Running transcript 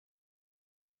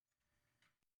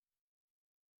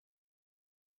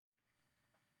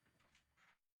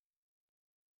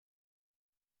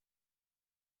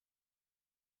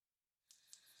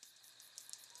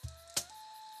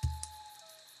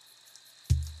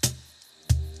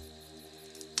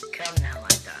Come now, my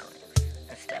darlings,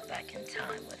 and step back in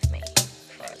time with me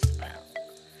for a spell.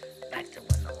 Back to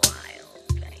when the wild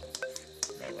things,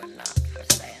 they were not for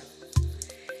sale.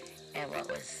 And what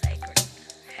was sacred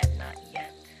had not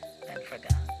yet been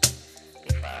forgotten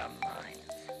before our minds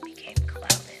became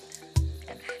clouded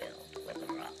and filled with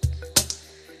rot.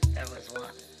 There was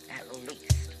one, at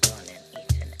least one in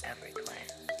each and every clan.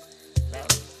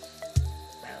 Those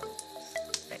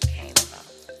that came from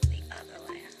the other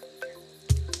land.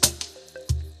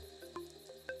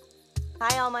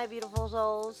 Hi, all my beautiful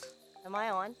souls. Am I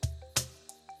on?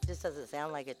 Just doesn't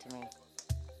sound like it to me.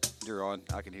 You're on.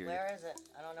 I can hear Where is it?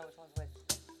 I don't know which one's which.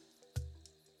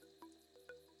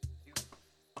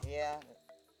 Yeah.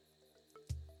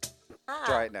 you. Ah,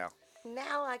 Try it now.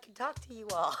 now I can talk to you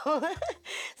all.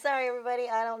 Sorry, everybody.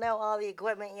 I don't know all the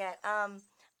equipment yet.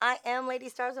 I am Lady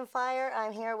Stars and Fire.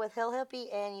 I'm here with Hill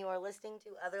Hippie, and you are listening to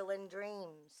Otherland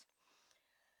Dreams.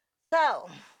 So,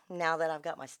 now that I've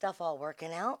got my stuff all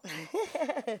working out,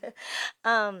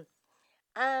 um,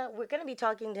 we're going to be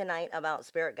talking tonight about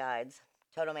spirit guides,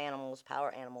 totem animals,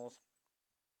 power animals,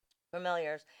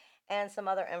 familiars, and some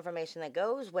other information that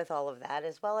goes with all of that,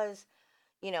 as well as,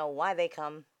 why they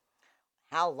come,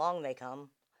 how long they come,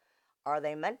 are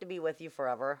they meant to be with you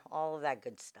forever, all of that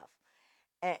good stuff,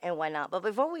 and why not. But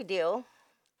before we do,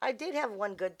 I did have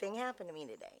one good thing happen to me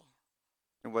today.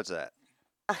 And what's that?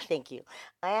 Thank you.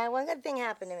 I had one good thing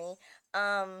happen to me,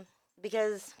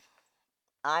 because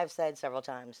I've said several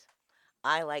times,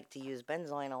 I like to use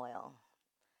benzoin oil.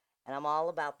 And I'm all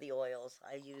about the oils.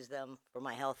 I use them for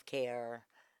my health care.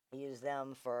 I use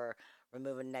them for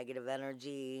removing negative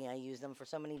energy. I use them for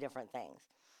so many different things.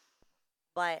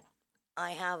 But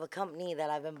I have a company that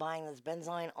I've been buying this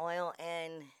benzoin oil,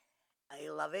 and I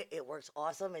love it. It works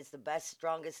awesome. It's the best,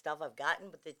 strongest stuff I've gotten,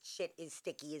 but the shit is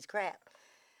sticky as crap.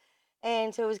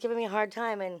 And so it was giving me a hard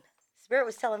time, and Spirit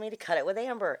was telling me to cut it with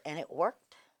amber, and it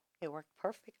worked. It worked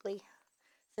perfectly.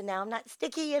 So now I'm not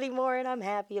sticky anymore, and I'm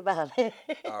happy about it.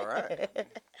 All right.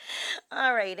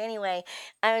 All right. Anyway,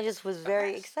 I just was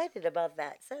very excited about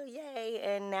that. So yay!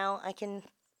 And now I can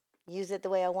use it the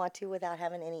way I want to without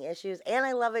having any issues. And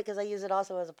I love it because I use it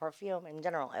also as a perfume in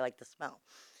general. I like the smell.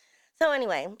 So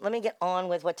anyway, let me get on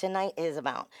with what tonight is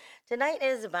about. Tonight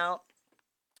is about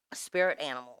spirit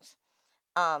animals.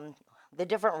 Um, the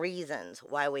different reasons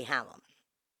why we have them.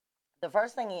 The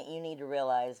first thing that you need to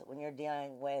realize when you're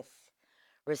dealing with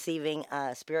receiving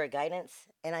spirit guidance,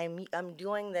 and I'm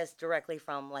doing this directly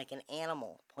from like an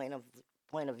animal point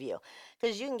of view,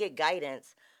 because you can get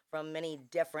guidance from many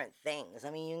different things. I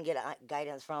mean, you can get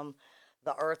guidance from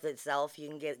the earth itself. You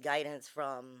can get guidance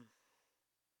from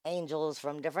angels,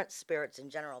 from different spirits in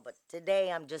general. But today,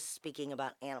 I'm just speaking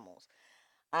about animals.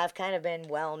 I've kind of been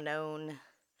well known.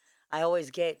 I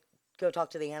always go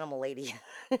talk to the animal lady.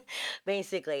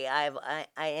 Basically,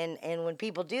 and when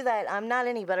people do that, I'm not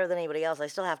any better than anybody else. I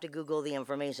still have to Google the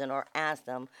information or ask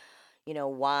them,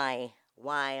 why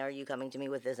are you coming to me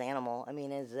with this animal? I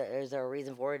mean, is there a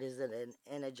reason for it? Is it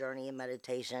in a journey in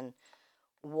meditation?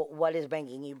 What is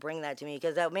bringing you bring that to me?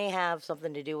 Because that may have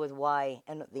something to do with why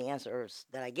and the answers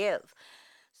that I give.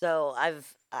 So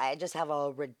I just have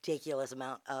a ridiculous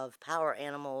amount of power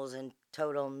animals and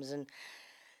totems and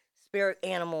spirit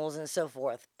animals and so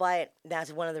forth. But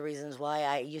that's one of the reasons why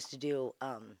I used to do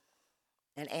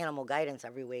an animal guidance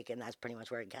every week, and that's pretty much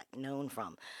where it got known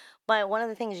from. But one of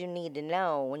the things you need to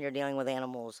know when you're dealing with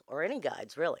animals or any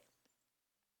guides, really,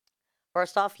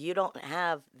 first off, you don't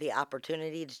have the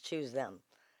opportunity to choose them.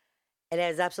 It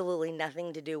has absolutely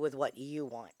nothing to do with what you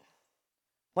want.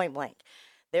 Point blank.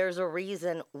 There's a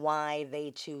reason why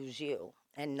they choose you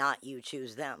and not you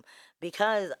choose them,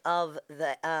 because of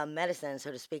the medicine,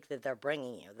 so to speak, that they're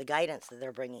bringing you, the guidance that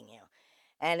they're bringing you.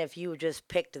 And if you just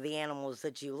picked the animals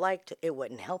that you liked, it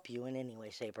wouldn't help you in any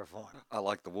way, shape, or form. I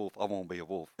like the wolf. I won't be a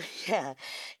wolf. Yeah,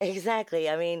 exactly.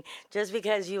 I mean, just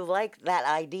because you like that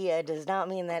idea does not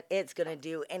mean that it's going to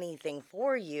do anything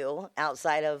for you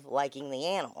outside of liking the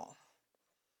animal.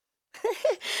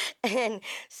 And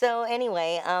so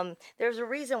anyway, there's a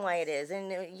reason why it is,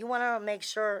 and you want to make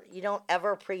sure you don't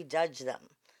ever prejudge them,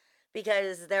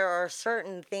 because there are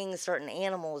certain things, certain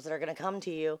animals that are going to come to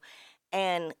you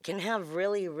and can have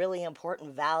really, really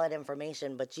important, valid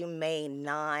information, but you may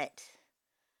not,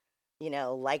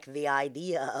 like the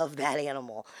idea of that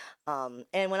animal.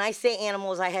 And when I say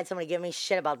animals, I had somebody give me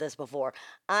shit about this before.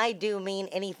 I do mean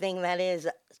anything that is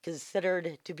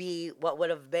considered to be what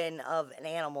would have been of an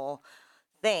animal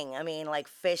thing. I mean, like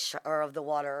fish or of the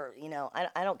water,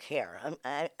 I don't care.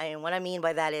 And what I mean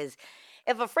by that is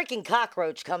if a freaking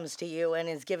cockroach comes to you and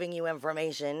is giving you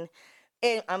information,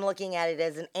 I'm looking at it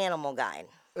as an animal guide.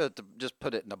 To just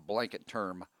put it in a blanket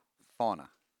term, Fauna.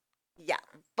 Yeah,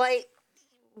 but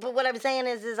what I'm saying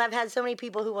is I've had so many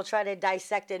people who will try to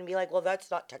dissect it and be like, well,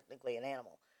 that's not technically an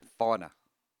animal. Fauna.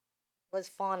 What's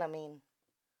fauna mean?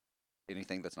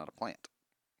 Anything that's not a plant.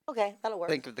 Okay, that'll work.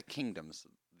 Think of the kingdoms.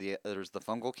 There's the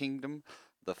fungal kingdom,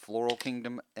 the floral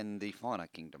kingdom, and the fauna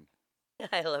kingdom.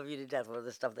 I love you to death for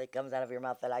the stuff that comes out of your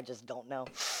mouth that I just don't know.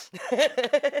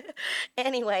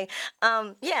 Anyway,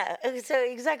 yeah, so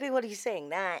exactly what he's saying.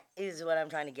 That is what I'm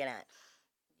trying to get at.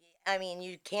 I mean,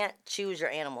 you can't choose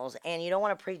your animals and you don't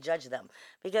want to prejudge them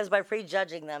because by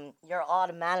prejudging them, you're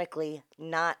automatically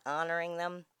not honoring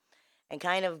them and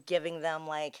kind of giving them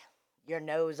like your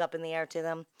nose up in the air to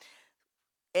them.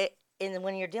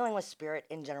 When you're dealing with spirit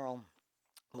in general,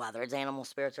 whether it's animal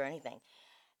spirits or anything,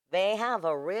 they have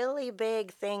a really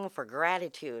big thing for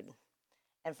gratitude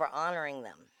and for honoring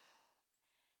them.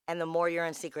 And the more you're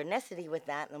in synchronicity with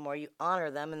that, and the more you honor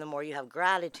them, and the more you have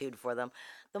gratitude for them,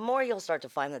 the more you'll start to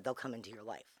find that they'll come into your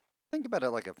life. Think about it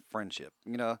like a friendship.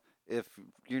 If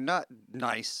you're not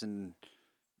nice and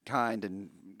kind and,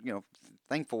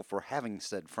 thankful for having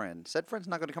said friend's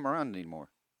not going to come around anymore.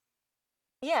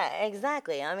 Yeah,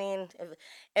 exactly. I mean,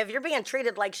 if you're being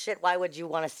treated like shit, why would you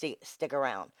want to stick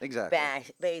around?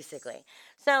 Exactly. Basically.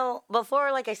 So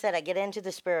before, like I said, I get into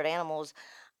the spirit animals.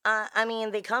 I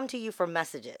mean, they come to you for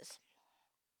messages,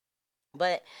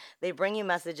 but they bring you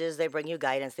messages, they bring you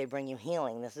guidance, they bring you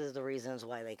healing. This is the reasons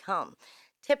why they come,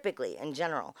 typically in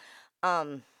general.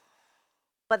 Um,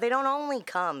 but they don't only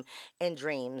come in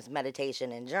dreams,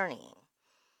 meditation, and journeying.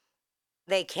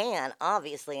 They can,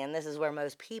 obviously, and this is where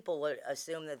most people would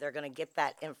assume that they're going to get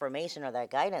that information or that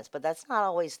guidance, but that's not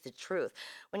always the truth.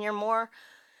 When you're more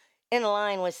in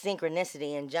line with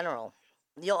synchronicity in general,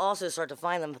 you'll also start to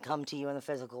find them come to you in the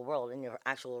physical world, in your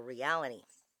actual reality.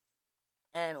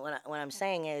 And what I'm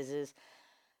saying is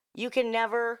you can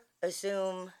never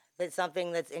assume that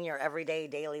something that's in your everyday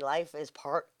daily life is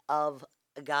part of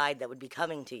a guide that would be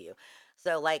coming to you.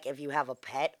 So, like, if you have a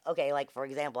pet, okay, like for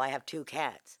example, I have 2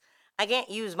 cats. I can't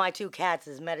use my 2 cats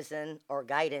as medicine or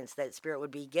guidance that spirit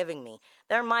would be giving me.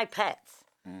 They're my pets.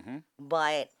 Mm-hmm.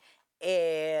 But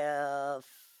if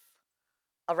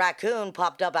a raccoon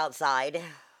popped up outside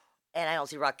and I don't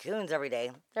see raccoons every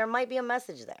day, there might be a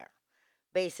message there,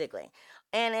 basically.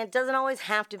 And it doesn't always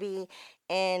have to be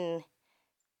in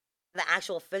the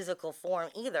actual physical form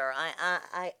either.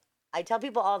 I tell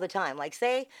people all the time, like,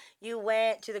 say you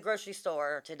went to the grocery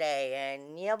store today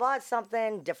and you bought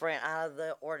something different out of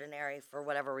the ordinary for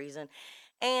whatever reason,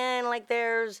 and like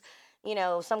there's,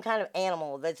 some kind of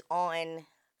animal that's on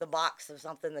the box of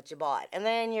something that you bought, and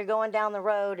then you're going down the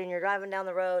road and you're driving down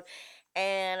the road,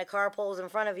 and a car pulls in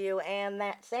front of you, and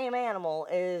that same animal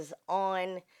is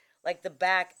on like the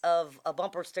back of a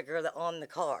bumper sticker on the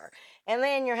car. And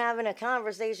then you're having a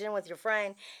conversation with your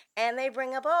friend and they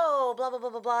bring up, oh, blah, blah,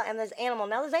 blah, blah, blah, and this animal.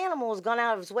 Now, this animal has gone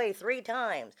out of its way 3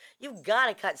 times. You've got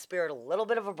to cut spirit a little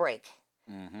bit of a break.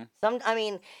 Mm-hmm. I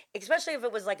mean, especially if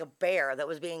it was like a bear that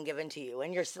was being given to you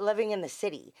and you're living in the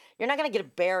city. You're not going to get a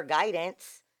bear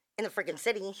guidance in the freaking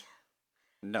city.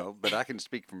 No, but I can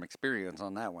speak from experience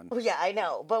on that one. Well, yeah, I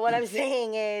know. But what I'm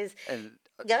saying is, And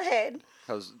go ahead.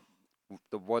 because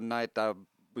the one night I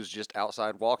was just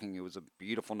outside walking, it was a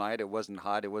beautiful night. It wasn't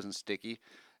hot, it wasn't sticky,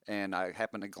 and I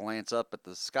happened to glance up at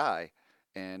the sky,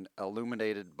 and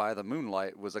illuminated by the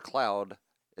moonlight was a cloud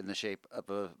in the shape of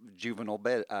a juvenile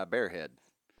bear head.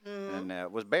 Mm-hmm. And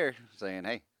it was Bear saying,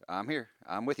 "Hey, I'm here.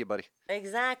 I'm with you, buddy."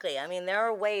 Exactly. I mean, there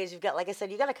are ways you've got, like I said,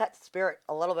 you got to cut spirit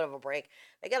a little bit of a break.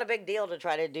 They got a big deal to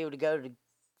try to do to go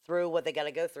through what they got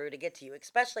to go through to get to you.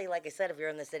 Especially, like I said, if you're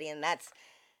in the city and that's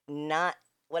not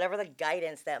whatever the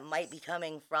guidance that might be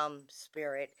coming from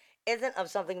spirit isn't of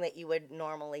something that you would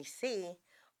normally see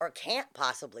or can't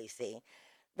possibly see.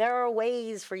 There are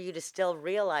ways for you to still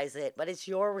realize it, but it's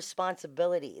your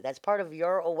responsibility. That's part of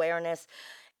your awareness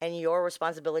and your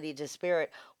responsibility to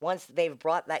spirit once they've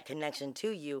brought that connection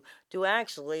to you to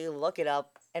actually look it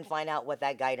up and find out what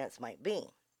that guidance might be.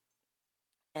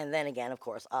 And then again, of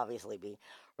course, obviously be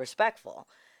respectful,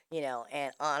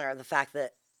 and honor the fact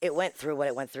that it went through what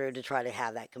it went through to try to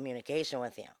have that communication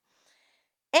with you.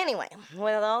 Anyway,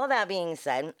 with all that being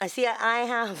said, I see I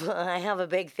have I have a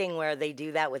big thing where they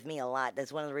do that with me a lot.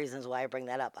 That's one of the reasons why I bring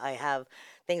that up. I have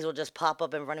things will just pop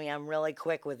up in front of me. I'm really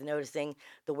quick with noticing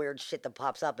the weird shit that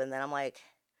pops up, and then I'm like,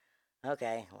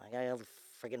 okay, like I gotta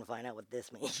freaking find out what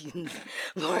this means,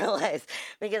 more or less,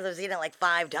 because I've seen it like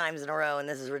 5 times in a row, and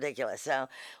this is ridiculous. So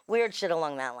weird shit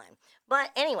along that line.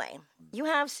 But anyway, you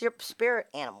have spirit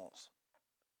animals,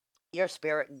 your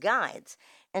spirit guides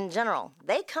in general.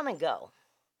 They come and go.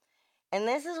 And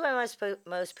this is where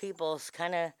most people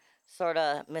kind of sort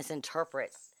of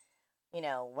misinterpret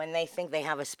when they think they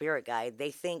have a spirit guide,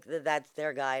 they think that that's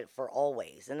their guide for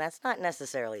always, and that's not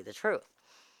necessarily the truth.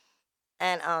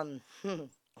 And I'm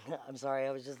sorry,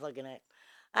 I was just looking at.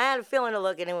 I had a feeling to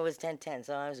look, and it was 10:10,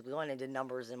 so I was going into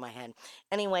numbers in my head.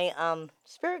 Anyway,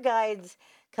 spirit guides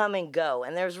come and go,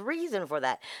 and there's reason for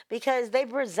that because they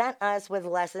present us with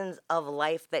lessons of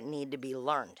life that need to be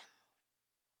learned.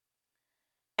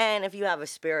 And if you have a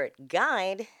spirit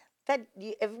guide,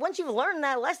 if once you've learned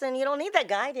that lesson, you don't need that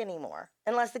guide anymore,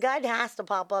 unless the guide has to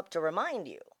pop up to remind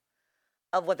you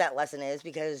of what that lesson is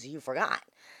because you forgot.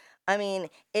 I mean,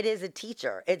 it is a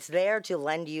teacher. It's there to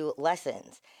lend you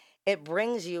lessons. It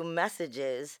brings you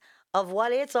messages of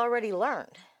what it's already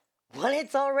learned, what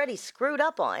it's already screwed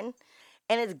up on,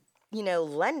 and it's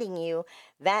lending you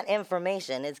that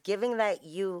information. It's giving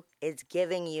you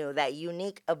that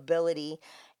unique ability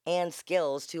and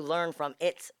skills to learn from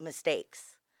its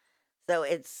mistakes. So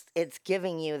it's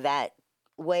giving you that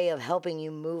way of helping you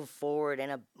move forward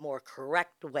in a more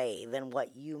correct way than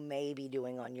what you may be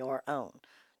doing on your own.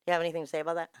 You have anything to say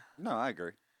about that? No, I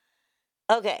agree.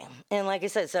 Okay. And like I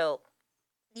said, so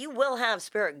you will have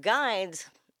spirit guides.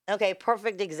 Okay,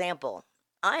 perfect example.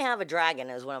 I have a dragon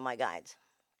as one of my guides.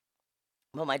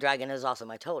 Well, my dragon is also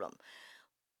my totem.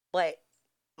 But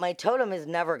my totem is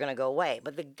never going to go away.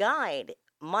 But the guide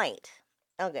might.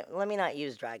 Okay, let me not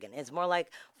use dragon. It's more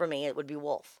like, for me, it would be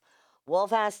wolf.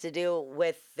 Wolf has to do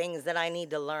with things that I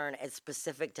need to learn at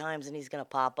specific times, and he's going to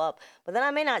pop up. But then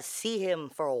I may not see him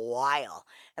for a while.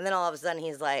 And then all of a sudden,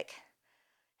 he's like,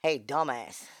 hey,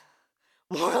 dumbass.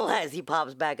 More or less, he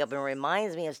pops back up and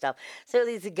reminds me of stuff. So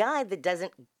he's a guy that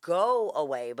doesn't go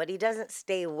away, but he doesn't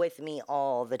stay with me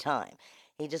all the time.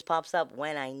 He just pops up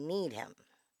when I need him.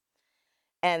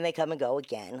 And they come and go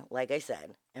again, like I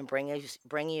said, and bring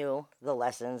you the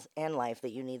lessons in life that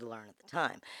you need to learn at the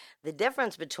time. The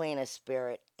difference between a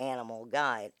spirit animal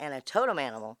guide and a totem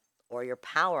animal, or your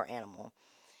power animal,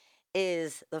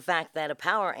 is the fact that a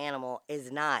power animal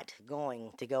is not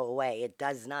going to go away. It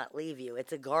does not leave you.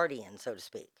 It's a guardian, so to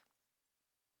speak.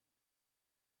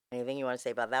 Anything you want to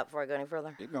say about that before I go any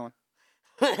further? Keep going.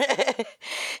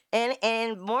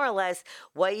 and more or less,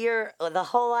 the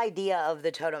whole idea of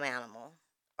the totem animal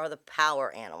or the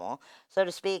power animal, so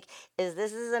to speak, is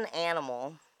this is an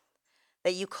animal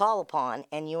that you call upon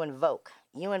and you invoke.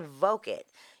 You invoke it.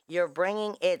 You're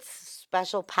bringing its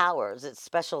special powers, its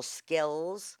special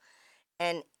skills,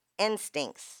 and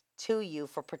instincts to you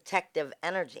for protective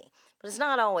energy. But it's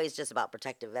not always just about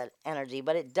protective energy,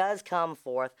 but it does come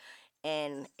forth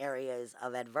in areas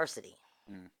of adversity.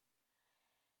 Mm.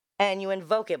 And you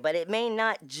invoke it, but it may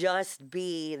not just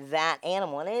be that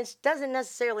animal. And it doesn't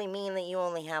necessarily mean that you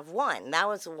only have one. That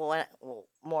was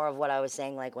more of what I was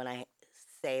saying, like when I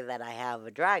say that I have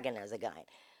a dragon as a guide.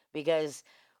 Because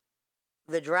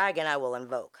the dragon I will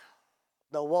invoke,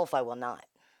 the wolf I will not.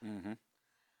 Mm-hmm.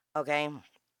 Okay?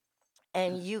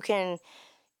 And you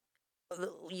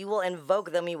will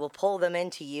invoke them, you will pull them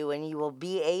into you, and you will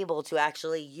be able to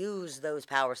actually use those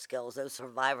power skills, those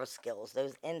survival skills,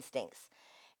 those instincts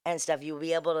and stuff. You'll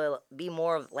be able to be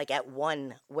more of like at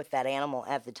one with that animal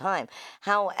at the time.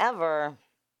 However,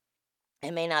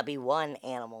 it may not be one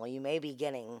animal. You may be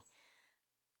getting,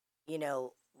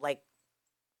 like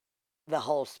the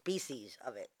whole species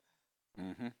of it.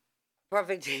 Mm-hmm.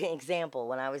 Perfect example.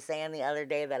 When I was saying the other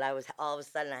day that I was all of a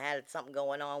sudden I had something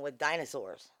going on with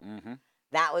dinosaurs. Mm-hmm.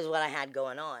 That was what I had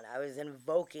going on. I was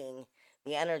invoking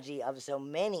the energy of so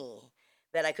many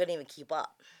that I couldn't even keep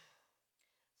up.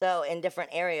 So in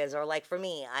different areas, or like for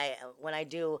me, when I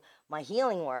do my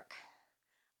healing work,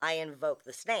 I invoke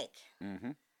the snake.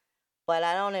 Mm-hmm. But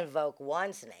I don't invoke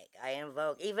one snake. I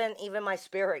invoke even my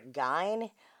spirit guide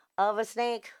of a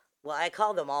snake. Well, I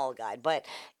call them all guide, but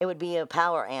it would be a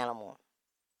power animal,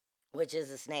 which is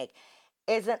a snake.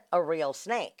 Isn't a real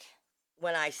snake.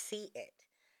 When I see it,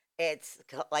 it's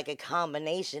like a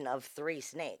combination of three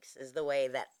snakes is the way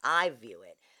that I view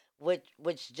it,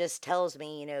 which just tells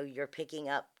me, you're picking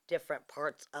up different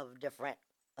parts of different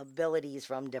abilities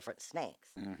from different snakes.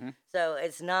 Mm-hmm. So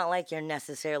it's not like you're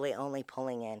necessarily only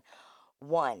pulling in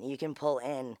one. You can pull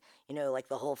in, like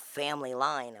the whole family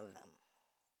line of them.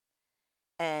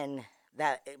 And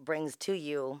that it brings to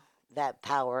you that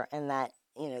power and that,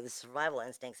 the survival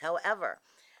instincts. However,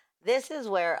 this is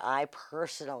where I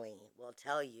personally will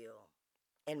tell you,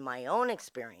 in my own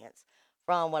experience,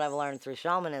 from what I've learned through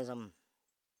shamanism,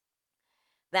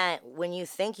 that when you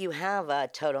think you have a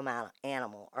totem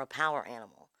animal or a power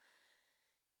animal,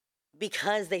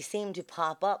 because they seem to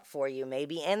pop up for you,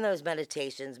 maybe in those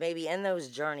meditations, maybe in those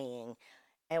journeying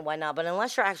and whatnot, but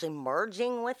unless you're actually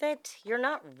merging with it, you're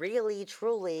not really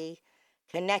truly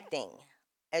connecting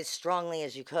as strongly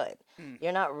as you could.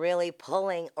 You're not really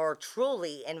pulling or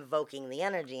truly invoking the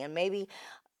energy. And maybe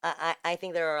I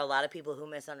think there are a lot of people who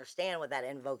misunderstand what that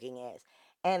invoking is.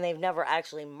 And they've never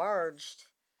actually merged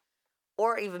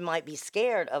or even might be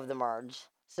scared of the merge.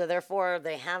 So therefore,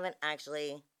 they haven't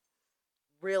actually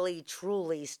really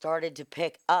truly started to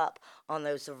pick up on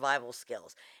those survival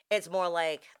skills. It's more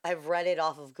like I've read it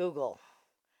off of Google.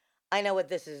 I know what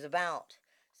this is about.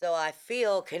 So I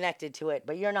feel connected to it,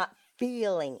 but you're not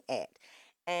feeling it.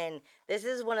 And this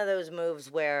is one of those moves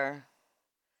where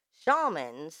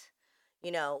shamans,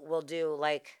 will do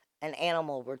like an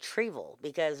animal retrieval,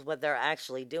 because what they're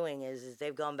actually doing is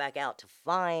they've gone back out to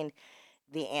find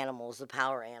the animals, the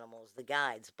power animals, the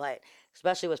guides, but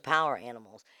especially with power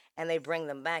animals, and they bring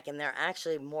them back, and they're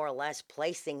actually more or less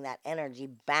placing that energy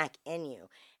back in you.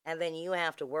 And then you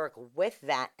have to work with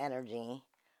that energy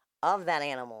of that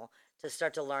animal to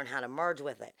start to learn how to merge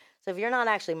with it. So if you're not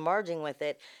actually merging with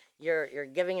it, you're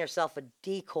giving yourself a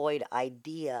decoyed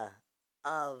idea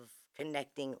of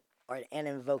connecting and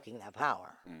invoking that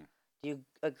power. Do you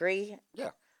agree?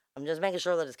 Yeah. I'm just making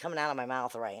sure that it's coming out of my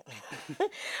mouth right.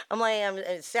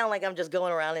 It sounds like I'm just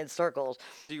going around in circles.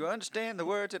 Do you understand the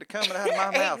words that are coming out of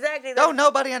my mouth? Exactly. Don't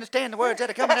nobody understand the words that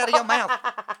are coming out of your mouth.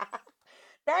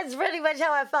 That's pretty much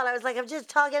how I felt. I was like, I'm just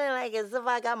talking like as if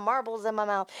I got marbles in my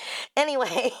mouth.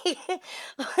 Anyway,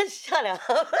 shut up.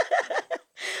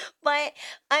 But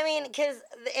I mean,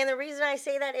 and the reason I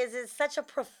say that is it's such a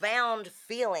profound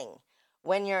feeling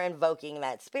when you're invoking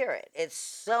that spirit. It's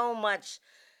so much,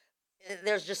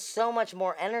 there's just so much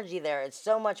more energy there. It's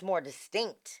so much more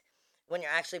distinct when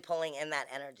you're actually pulling in that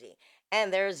energy.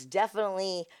 And there's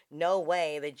definitely no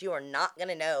way that you are not going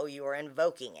to know you are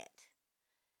invoking it.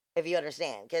 If you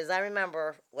understand. Because I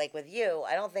remember, like with you,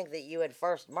 I don't think that you had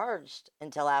first merged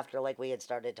until after, like, we had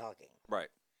started talking. Right.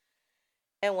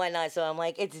 And whatnot. So I'm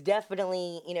like, it's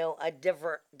definitely, a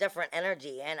different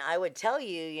energy. And I would tell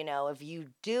you, if you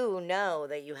do know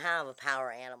that you have a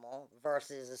power animal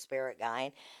versus a spirit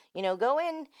guide, go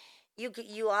in.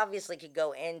 You obviously could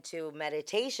go into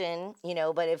meditation,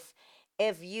 but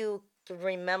if you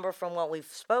remember from what we've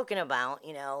spoken about,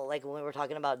 like when we were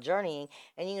talking about journeying,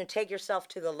 and you can take yourself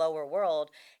to the lower world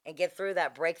and get through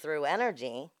that breakthrough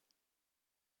energy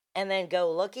and then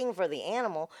go looking for the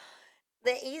animal.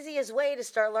 The easiest way to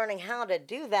start learning how to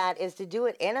do that is to do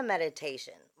it in a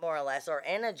meditation, more or less, or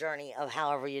in a journey of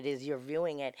however it is you're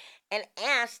viewing it, and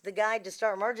ask the guide to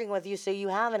start merging with you so you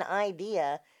have an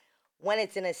idea when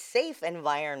it's in a safe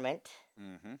environment.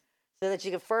 So that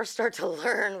you can first start to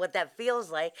learn what that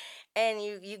feels like, and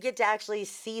you get to actually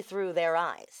see through their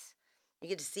eyes. You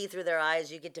get to see through their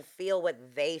eyes. You get to feel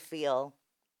what they feel.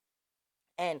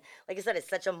 And like I said, it's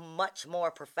such a much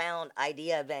more profound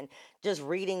idea than just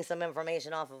reading some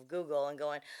information off of Google and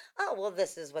going, oh, well,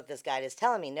 this is what this guide is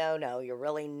telling me. No, you're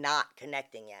really not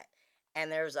connecting yet.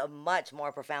 And there's a much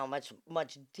more profound,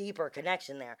 much deeper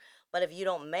connection there. But if you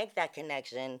don't make that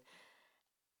connection,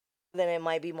 then it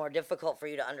might be more difficult for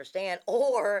you to understand.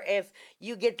 Or if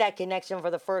you get that connection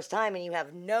for the first time and you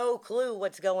have no clue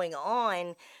what's going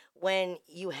on when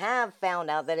you have found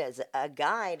out that it's a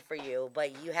guide for you,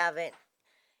 but you haven't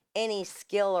any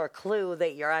skill or clue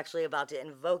that you're actually about to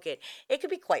invoke it, it could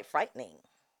be quite frightening.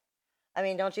 I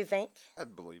mean, don't you think? I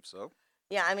believe so.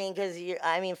 Yeah, I mean, because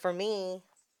for me,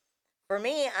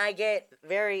 I get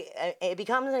it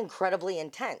becomes incredibly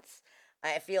intense.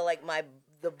 I feel like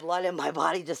the blood in my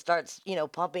body just starts,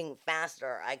 pumping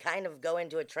faster. I kind of go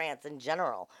into a trance in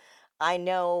general. I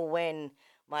know when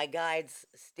my guides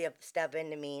step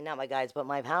into me, not my guides, but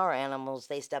my power animals,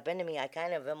 they step into me, I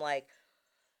kind of am like,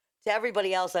 to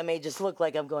everybody else, I may just look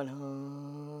like I'm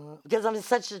going, because I'm in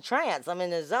such a trance. I'm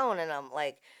in a zone, and I'm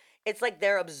like, it's like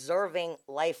they're observing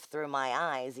life through my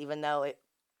eyes, even though it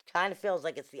kind of feels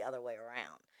like it's the other way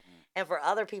around. And for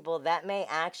other people, that may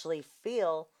actually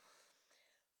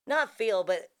not feel,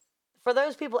 but for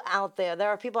those people out there, there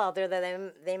are people out there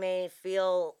that they may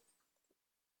feel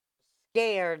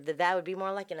scared that would be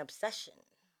more like an obsession.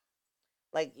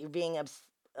 Like you're being,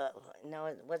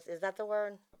 no, is that the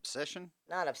word? Obsession?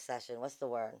 Not obsession. What's the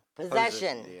word?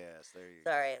 Possession. Yes, there you go.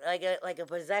 Sorry, like a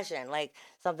possession, like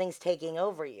something's taking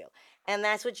over you, and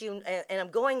that's what And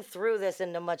I'm going through this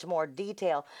into much more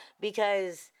detail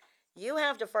because you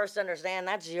have to first understand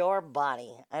that's your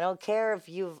body. I don't care if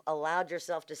you've allowed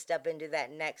yourself to step into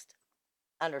that next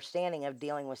understanding of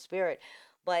dealing with spirit,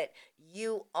 but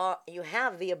you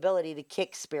have the ability to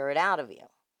kick spirit out of you.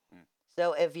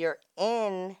 So if you're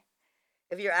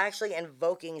actually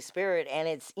invoking spirit and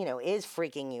it's, is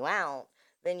freaking you out,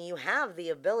 then you have the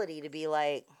ability to be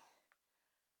like,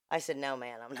 I said, no,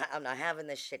 man, I'm not having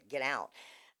this shit, get out.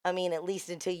 I mean, at least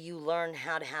until you learn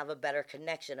how to have a better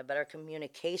connection, a better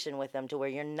communication with them to where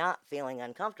you're not feeling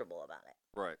uncomfortable about it.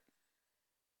 Right.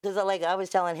 Because, like I was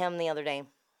telling him the other day,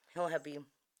 he'll help you.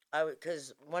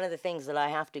 Because one of the things that I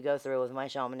have to go through with my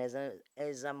shamanism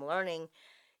is I'm learning,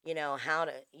 how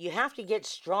to. You have to get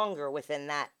stronger within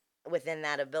that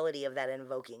ability of that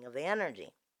invoking of the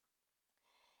energy.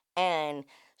 And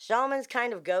shamans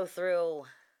kind of go through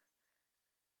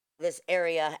this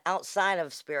area outside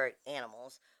of spirit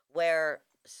animals where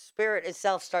spirit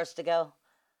itself starts to go,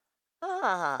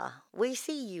 we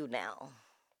see you now.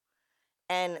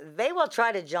 And they will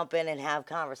try to jump in and have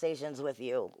conversations with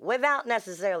you without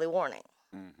necessarily warning.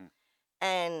 Mm-hmm.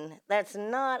 And that's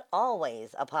not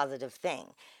always a positive thing.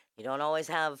 You don't always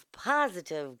have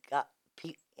positive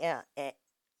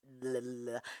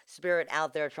spirit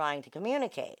out there trying to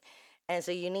communicate. And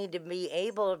so you need to be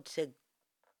able to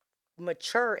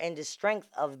mature into strength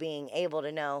of being able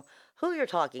to know who you're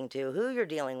talking to, who you're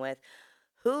dealing with,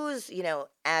 who's,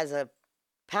 as a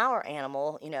power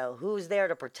animal, who's there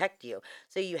to protect you.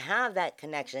 So you have that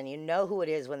connection. You know who it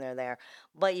is when they're there,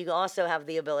 but you also have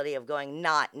the ability of going,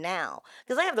 not now.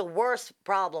 Because I have the worst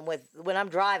problem with when I'm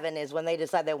driving is when they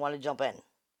decide they want to jump in.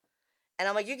 And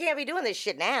I'm like, you can't be doing this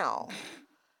shit now.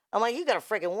 I'm like, you gotta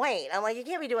freaking wait. I'm like, you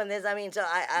can't be doing this. I mean, so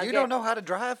You don't know how to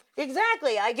drive?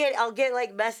 Exactly. I'll get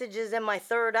like messages in my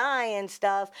third eye and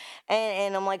stuff,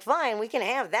 and I'm like, fine, we can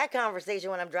have that conversation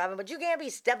when I'm driving, but you can't be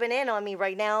stepping in on me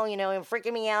right now, and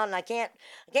freaking me out, and I can't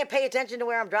pay attention to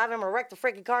where I'm driving or wreck the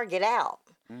freaking car. Get out.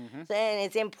 Mm-hmm. So, and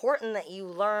it's important that you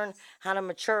learn how to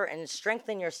mature and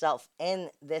strengthen yourself in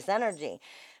this energy,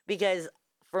 because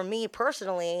for me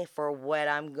personally, for where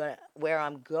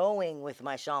I'm going with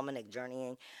my shamanic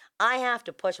journeying, I have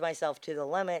to push myself to the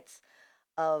limits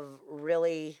of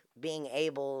really being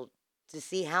able to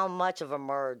see how much of a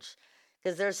merge,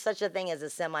 because there's such a thing as a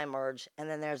semi merge, and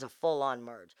then there's a full on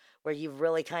merge where you've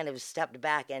really kind of stepped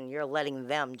back and you're letting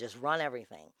them just run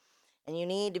everything. And you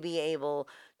need to be able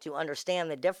to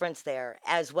understand the difference there,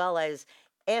 as well as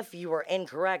if you were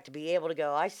incorrect, be able to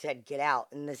go, I said get out,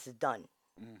 and this is done.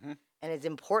 Mm-hmm. And it's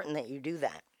important that you do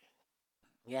that.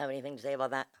 You have anything to say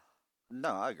about that? No,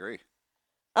 I agree.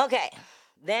 Okay,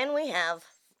 then we have.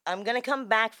 I'm going to come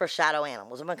back for shadow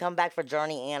animals. I'm going to come back for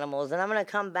journey animals. And I'm going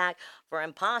to come back for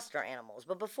imposter animals.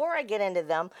 But before I get into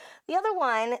them, the other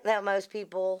one that most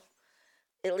people,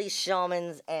 at least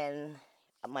shamans and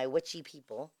my witchy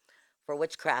people for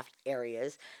witchcraft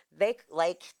areas, they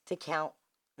like to count,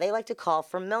 they like to call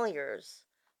familiars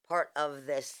part of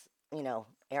this,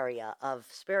 area of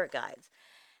spirit guides.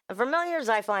 And familiars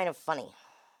I find it funny.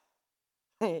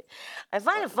 I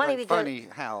find it funny Like because funny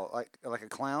how? Like a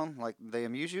clown? Like they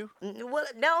amuse you? well,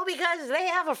 no, because they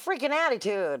have a freaking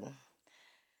attitude.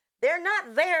 They're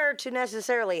not there to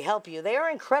necessarily help you. They are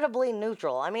incredibly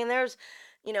neutral. I mean, there's,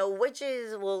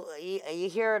 witches will, you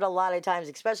hear it a lot of times,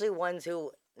 especially ones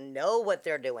who know what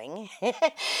they're doing,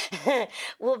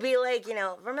 will be like,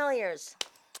 familiars,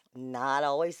 not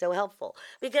always so helpful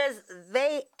because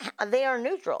they are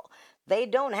neutral. They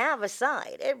don't have a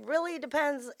side. It really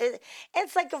depends.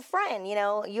 It's like a friend,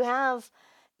 you have.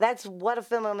 That's what a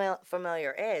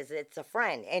familiar is. It's a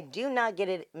friend. And do not get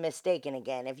it mistaken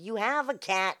again. If you have a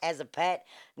cat as a pet,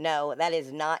 no, that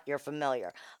is not your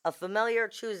familiar. A familiar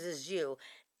chooses you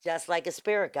just like a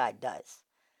spirit guide does.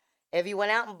 If you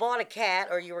went out and bought a cat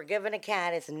or you were given a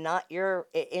cat, it's not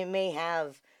it may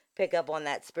have pick up on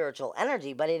that spiritual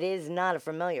energy, but it is not a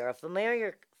familiar. A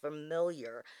familiar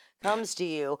comes to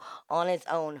you on its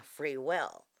own free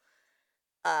will.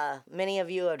 Many of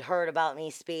you had heard about me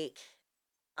speak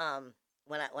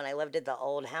when I lived at the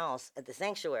old house at the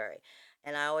sanctuary,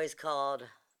 and I always called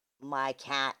my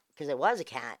cat, because it was a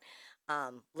cat,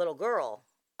 little girl.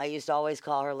 I used to always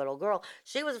call her little girl.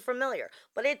 She was a familiar,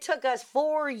 but it took us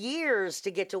 4 years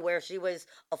to get to where she was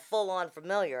a full-on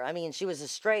familiar. I mean, she was a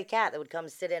stray cat that would come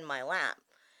sit in my lap,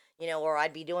 or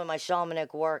I'd be doing my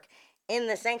shamanic work in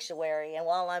the sanctuary, and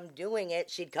while I'm doing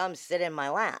it, she'd come sit in my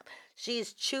lap.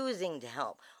 She's choosing to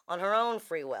help on her own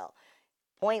free will.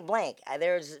 Point blank.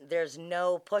 There's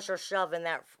no push or shove in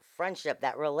that friendship,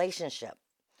 that relationship.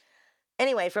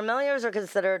 Anyway, familiars are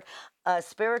considered a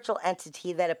spiritual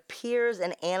entity that appears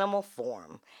in animal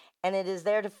form, and it is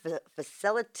there to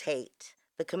facilitate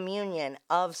the communion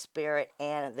of spirit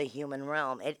and the human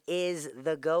realm. It is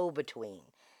the go-between.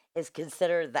 It's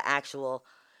considered the actual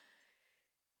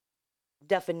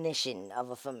definition of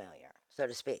a familiar, so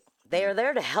to speak. They are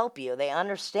there to help you. They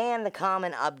understand the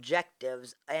common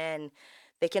objectives and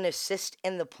they can assist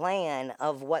in the plan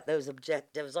of what those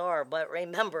objectives are. But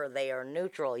remember, they are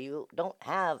neutral. You don't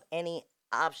have any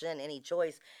option, any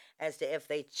choice as to if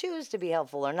they choose to be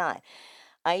helpful or not.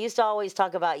 I used to always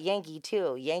talk about Yankee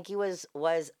too. Yankee was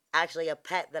actually a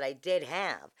pet that I did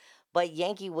have, but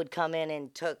Yankee would come in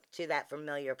and took to that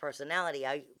familiar personality.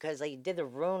 I because I did the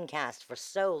rune cast for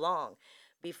so long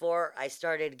before I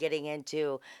started getting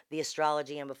into the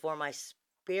astrology and before my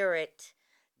spirit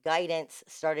guidance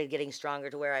started getting stronger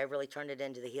to where I really turned it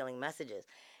into the healing messages.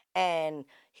 And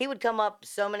he would come up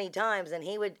so many times and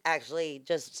he would actually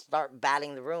just start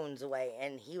batting the runes away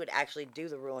and he would actually do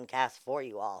the rune cast for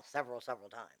you all several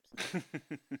times.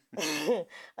 I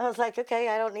was like, okay,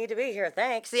 I don't need to be here,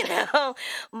 thanks, you know.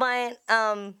 But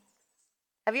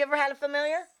have you ever had a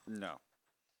familiar? No.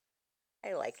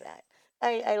 I like that.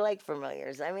 I like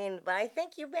familiars. I mean, but I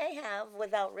think you may have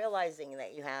without realizing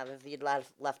that you have if you'd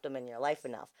left them in your life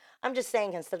enough. I'm just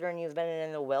saying, considering you've been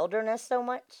in the wilderness so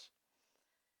much,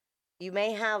 you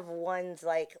may have ones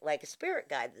like a spirit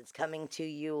guide that's coming to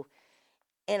you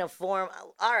in a form.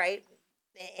 All right,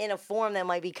 in a form that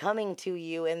might be coming to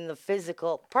you in the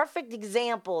physical. Perfect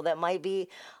example that might be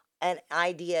an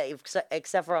idea,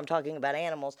 except for I'm talking about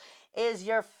animals, is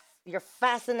your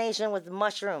fascination with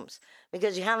mushrooms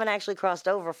because you haven't actually crossed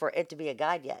over for it to be a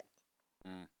guide yet.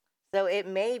 Mm, So it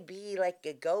may be like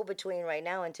a go between right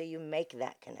now until you make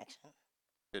that connection.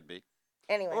 could be.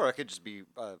 Anyway, Or I could just be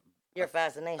your a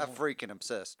fascination. freak and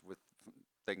obsessed with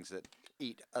things that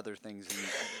eat other things and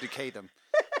decay them.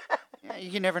 Yeah,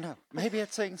 you never know.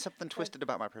 It's saying something twisted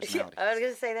about my personality. I was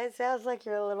gonna say that sounds like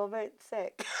you're a little bit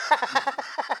sick.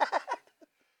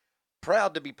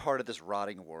 Proud to be part of this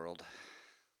rotting world.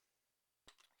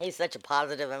 He's such a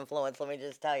positive influence, let me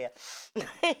just tell you.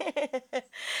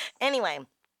 Anyway,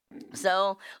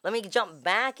 so let me jump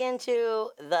back into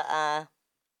the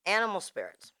animal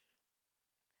spirits.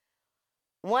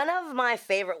 One of my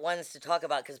favorite ones to talk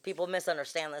about because people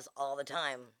misunderstand this all the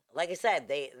time. Like I said,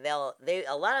 they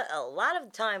a lot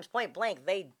of times point blank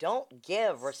they don't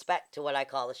give respect to what I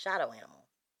call the shadow animal.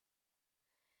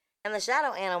 And the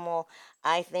shadow animal,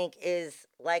 I think, is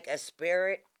like a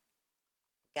spirit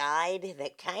guide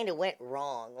that kind of went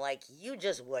wrong. Like, you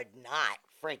just would not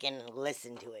freaking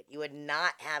listen to it. You would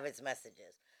not have its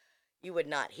messages. You would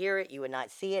not hear it. You would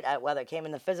not see it, whether it came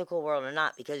in the physical world or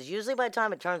not. Because usually by the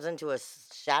time it turns into a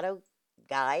shadow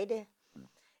guide,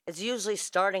 it's usually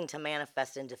starting to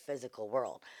manifest into physical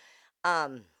world.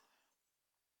 Um,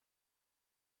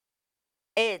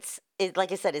 it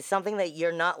like I said, it's something that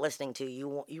you're not listening to.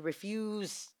 You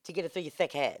refuse to get it through your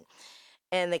thick head,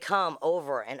 and they come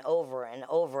over and over and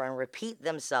over and repeat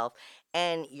themselves,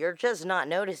 and you're just not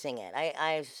noticing it.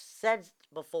 I've said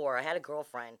before, I had a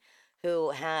girlfriend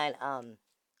who had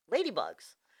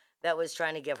ladybugs that was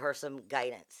trying to give her some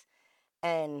guidance,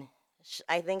 and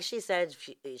I think she said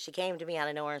she came to me out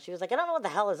of nowhere and she was like, I don't know what the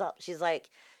hell is up. She's like,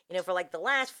 for like the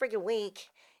last freaking week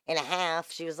and a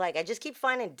half, she was like, I just keep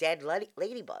finding dead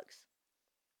ladybugs.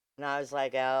 And I was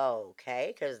like, oh,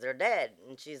 okay, because they're dead.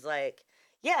 And she's like,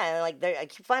 yeah, and like I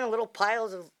keep finding little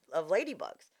piles of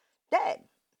ladybugs dead.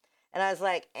 And I was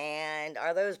like, and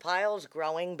are those piles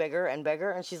growing bigger and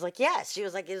bigger? And she's like, yes. She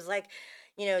was like, it was like,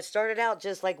 it started out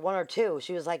just like one or two.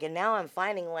 She was like, and now I'm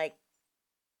finding like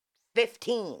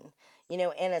 15, in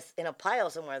a pile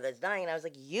somewhere that's dying. And I was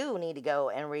like, you need to go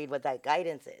and read what that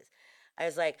guidance is. I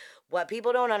was like, what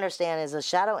people don't understand is a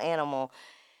shadow animal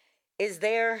is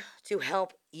there to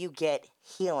help you get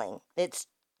healing. It's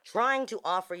trying to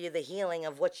offer you the healing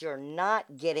of what you're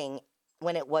not getting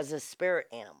when it was a spirit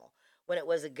animal, when it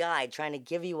was a guide trying to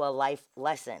give you a life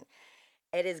lesson.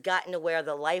 It has gotten to where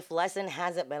the life lesson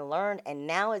hasn't been learned, and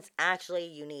now it's actually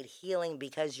you need healing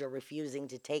because you're refusing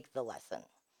to take the lesson.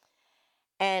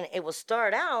 And it will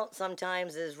start out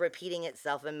sometimes as repeating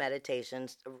itself in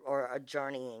meditations or a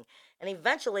journeying. And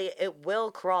eventually it will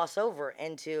cross over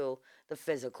into the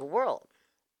physical world.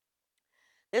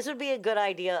 This would be a good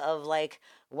idea of like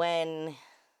when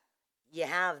you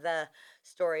have the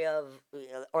story of,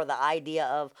 or the idea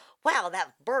of, wow,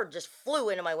 that bird just flew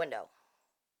into my window.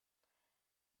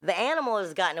 The animal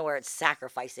has gotten to where it's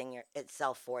sacrificing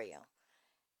itself for you.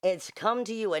 It's come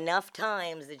to you enough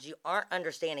times that you aren't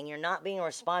understanding. You're not being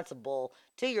responsible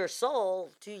to your soul,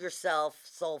 to yourself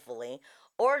soulfully,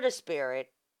 or to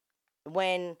spirit,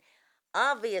 when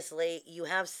obviously you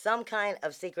have some kind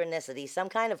of synchronicity, some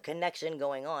kind of connection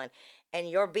going on, and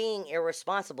you're being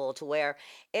irresponsible to where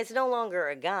it's no longer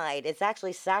a guide. It's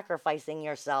actually sacrificing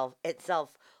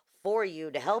itself for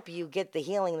you to help you get the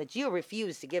healing that you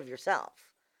refuse to give yourself.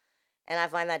 And I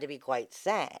find that to be quite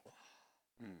sad.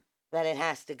 Mm. That it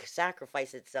has to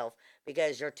sacrifice itself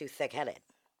because you're too thick-headed.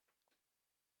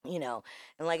 And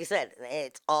like I said,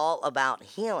 it's all about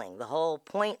healing. The whole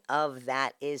point of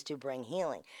that is to bring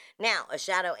healing. Now, a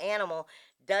shadow animal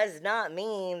does not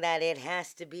mean that it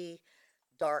has to be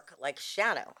dark like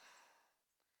shadow.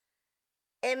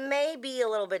 It may be a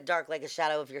little bit dark like a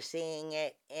shadow if you're seeing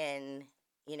it in,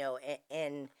 you know,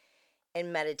 in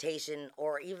meditation,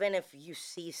 or even if you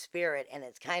see spirit and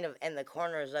it's kind of in the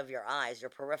corners of your eyes, your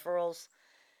peripherals,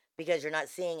 because you're not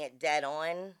seeing it dead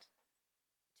on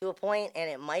to a point, and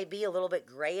it might be a little bit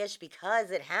grayish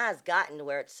because it has gotten to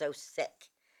where it's so sick.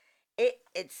 It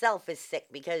itself is sick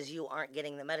because you aren't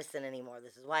getting the medicine anymore.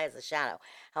 This is why it's a shadow.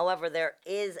 However, there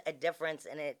is a difference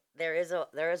in it. There is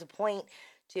a point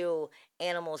to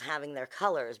animals having their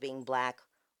colors being black,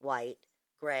 white,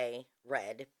 gray,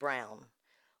 red, brown.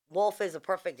 Wolf is a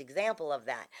perfect example of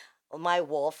that. My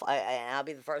wolf, I'll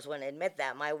be the first one to admit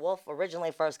that my wolf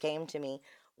originally first came to me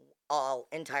all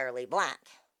entirely black.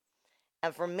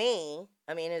 And for me,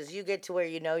 I mean, as you get to where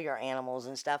you know your animals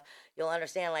and stuff, you'll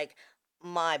understand like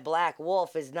my black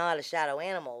wolf is not a shadow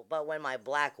animal, but when my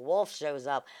black wolf shows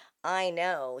up, I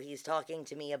know he's talking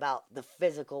to me about the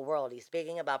physical world. He's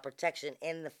speaking about protection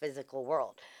in the physical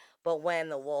world. But when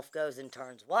the wolf goes and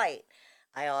turns white,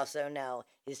 I also know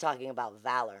he's talking about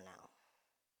valor now.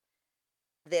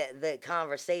 The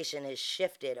conversation is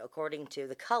shifted according to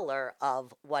the color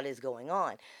of what is going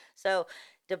on. So,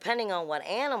 depending on what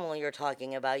animal you're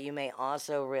talking about, you may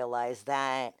also realize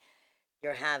that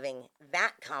you're having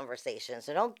that conversation.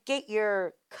 So, don't get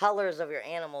your colors of your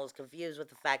animals confused with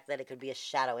the fact that it could be a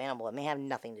shadow animal. It may have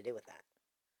nothing to do with that.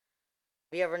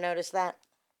 Have you ever noticed that?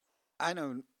 I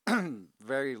know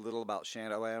very little about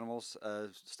shadow animals.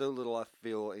 Still little I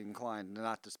feel inclined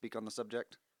not to speak on the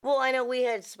subject. Well, I know we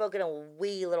had spoken a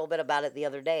wee little bit about it the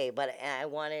other day, but I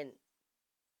wanted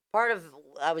part of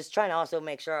I was trying to also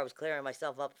make sure I was clearing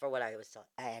myself up for what I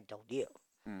had told you.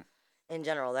 Mm. In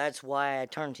general, that's why I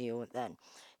turned to you then.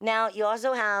 Now, you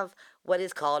also have what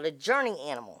is called a journey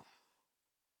animal.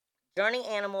 Journey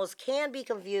animals can be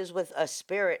confused with a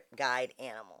spirit guide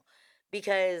animal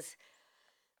because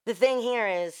the thing here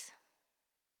is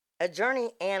a journey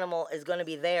animal is going to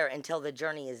be there until the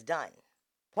journey is done.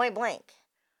 Point blank.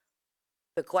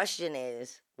 The question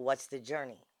is, what's the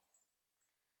journey?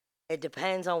 It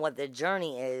depends on what the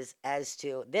journey is as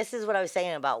to this is what I was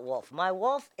saying about wolf. My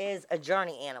wolf is a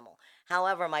journey animal.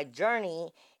 However, my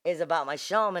journey is about my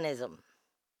shamanism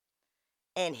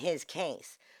in his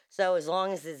case. So as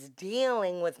long as it's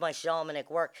dealing with my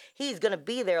shamanic work, he's going to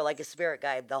be there like a spirit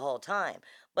guide the whole time.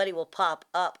 But he will pop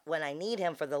up when I need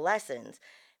him for the lessons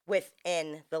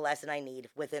within the lesson I need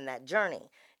within that journey.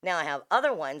 Now I have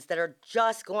other ones that are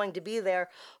just going to be there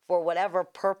for whatever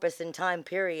purpose and time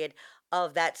period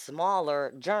of that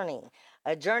smaller journey.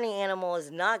 A journey animal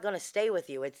is not going to stay with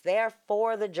you. It's there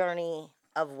for the journey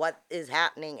of what is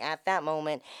happening at that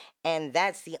moment, and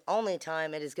that's the only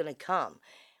time it is going to come.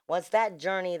 Once that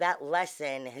journey, that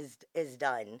lesson is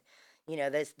done, you know,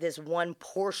 this one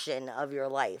portion of your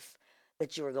life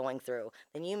that you were going through,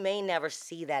 then you may never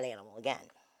see that animal again.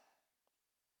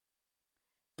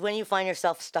 When you find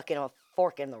yourself stuck in a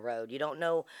fork in the road, you don't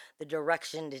know the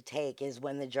direction to take, is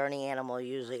when the journey animal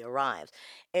usually arrives.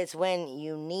 It's when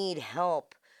you need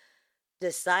help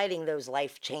deciding those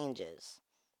life changes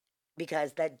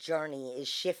because that journey is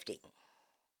shifting.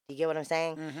 You get what I'm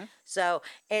saying? Mm-hmm. So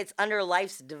it's under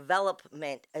life's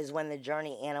development is when the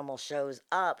journey animal shows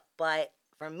up. But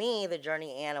for me, the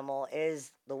journey animal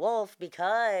is the wolf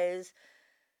because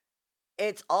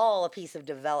it's all a piece of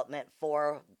development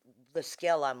for the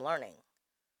skill I'm learning.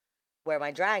 Where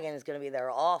my dragon is going to be there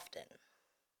often.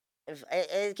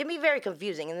 It can be very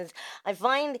confusing, and I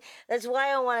find that's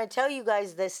why I want to tell you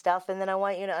guys this stuff, and then I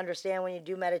want you to understand when you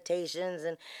do meditations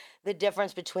and the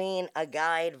difference between a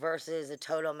guide versus a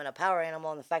totem and a power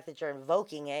animal, and the fact that you're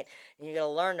invoking it and you're going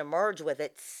to learn to merge with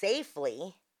it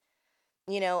safely.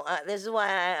 This is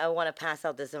why I want to pass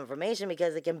out this information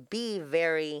because it can be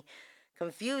very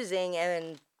confusing,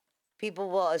 and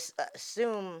people will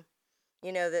assume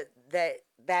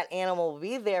that animal will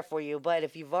be there for you, but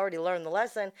if you've already learned the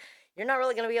lesson, you're not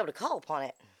really going to be able to call upon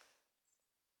it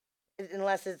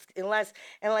unless and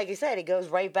like you said, it goes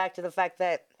right back to the fact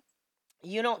that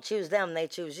you don't choose them, they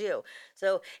choose you.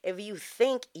 So if you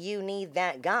think you need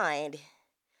that guide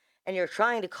and you're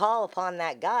trying to call upon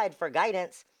that guide for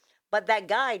guidance, but that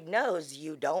guide knows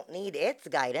you don't need its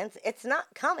guidance, it's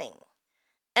not coming.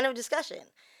 End of discussion.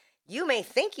 You may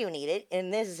think you need it,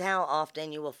 and this is how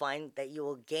often you will find that you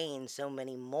will gain so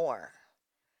many more.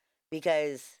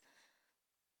 Because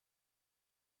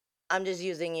I'm just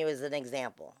using you as an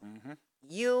example. Mm-hmm.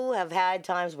 You have had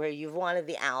times where you've wanted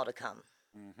the owl to come,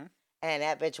 Mm-hmm. and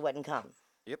that bitch wouldn't come.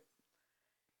 Yep.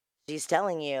 She's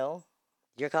telling you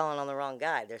you're calling on the wrong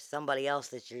guy. There's somebody else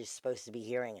that you're supposed to be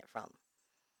hearing it from,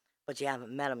 but you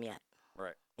haven't met him yet.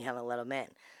 Right. You haven't let them in.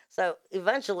 So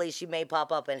eventually she may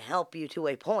pop up and help you to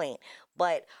a point,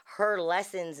 but her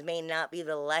lessons may not be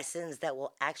the lessons that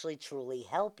will actually truly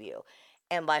help you.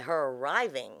 And by her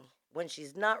arriving, when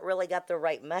she's not really got the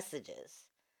right messages,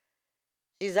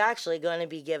 she's actually going to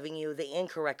be giving you the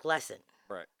incorrect lesson.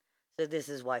 Right. So this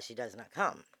is why she does not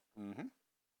come. Mm-hmm.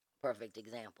 Perfect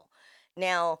example.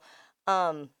 Now,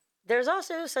 there's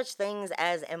also such things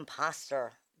as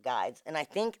imposter guides, and I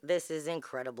think this is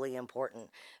incredibly important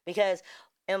because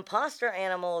imposter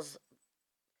animals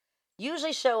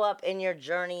usually show up in your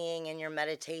journeying and your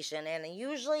meditation, and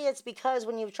usually it's because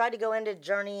when you've tried to go into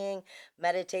journeying,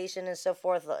 meditation, and so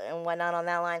forth and whatnot on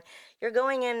that line, you're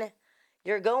going in.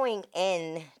 You're going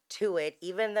in to it,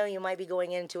 even though you might be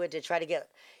going into it to try to get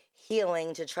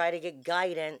healing, to try to get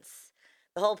guidance.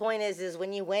 The whole point is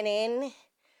when you went in,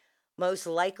 most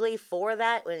likely for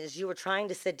that, is you were trying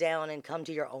to sit down and come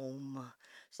to your own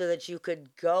so that you could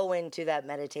go into that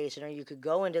meditation or you could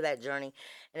go into that journey.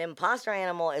 An imposter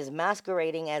animal is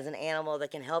masquerading as an animal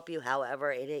that can help you.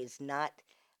 However, it is not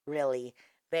really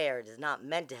there. It is not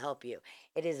meant to help you.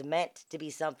 It is meant to be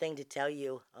something to tell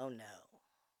you, oh no.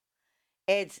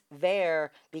 It's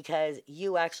there because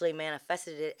you actually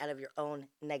manifested it out of your own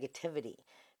negativity.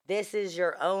 This is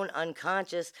your own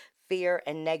unconscious fear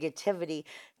and negativity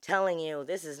telling you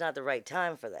this is not the right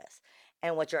time for this.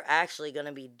 And what you're actually going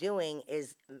to be doing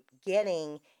is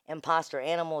getting imposter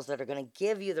animals that are going to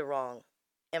give you the wrong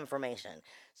information.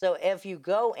 So if you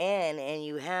go in and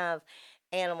you have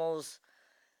animals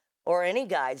or any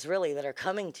guides really that are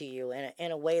coming to you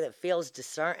in a way that feels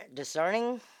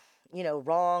discerning,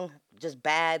 wrong, just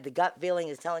bad, the gut feeling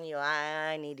is telling you,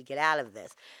 I need to get out of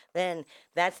this, then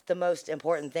that's the most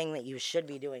important thing that you should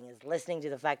be doing is listening to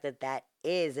the fact that that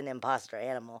is an imposter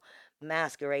animal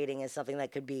masquerading as something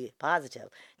that could be positive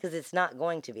because it's not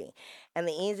going to be. And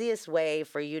the easiest way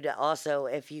for you to also,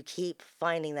 if you keep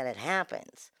finding that it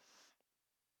happens,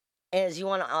 is you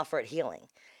want to offer it healing.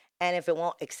 And if it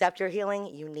won't accept your healing,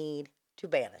 you need to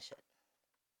banish it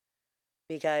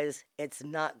because it's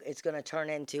going to turn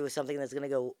into something that's going to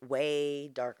go way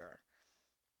darker.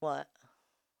 What?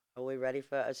 Are we ready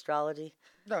for astrology?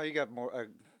 No, you got more,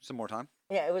 some more time.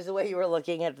 Yeah, it was the way you were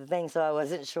looking at the thing, so I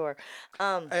wasn't sure.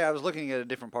 Hey, I was looking at a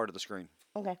different part of the screen.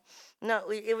 Okay. No,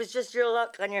 it was just your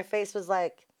look on your face was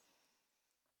like,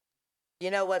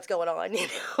 you know what's going on,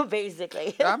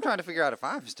 basically. I'm trying to figure out if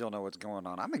I still know what's going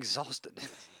on. I'm exhausted.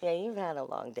 Yeah, you've had a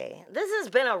long day. This has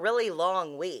been a really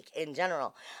long week in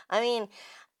general. I mean,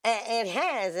 it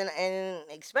has, and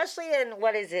especially in,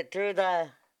 what is it, through the,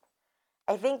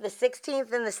 I think the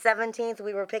 16th and the 17th,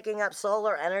 we were picking up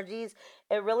solar energies.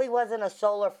 It really wasn't a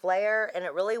solar flare, and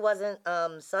it really wasn't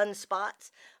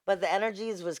sunspots, but the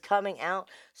energies was coming out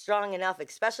strong enough,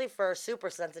 especially for super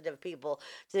sensitive people,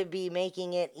 to be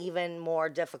making it even more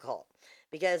difficult.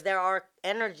 Because there are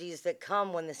energies that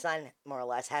come when the sun, more or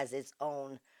less, has its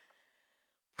own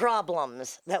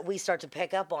problems that we start to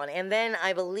pick up on. And then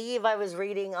I believe I was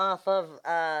reading off of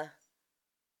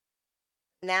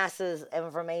NASA's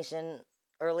information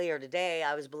earlier today.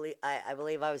 I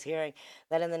believe I was hearing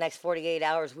that in the next 48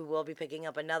 hours we will be picking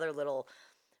up another little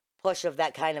push of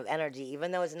that kind of energy,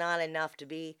 even though it's not enough to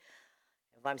be,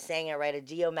 if I'm saying it right, a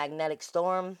geomagnetic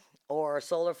storm or a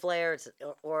solar flare,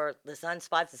 or the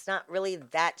sunspots. It's not really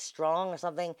that strong or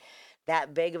something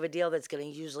that big of a deal that's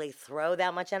going to usually throw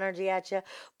that much energy at you.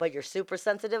 But you're super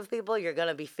sensitive people, you're going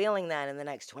to be feeling that in the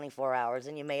next 24 hours,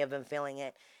 and you may have been feeling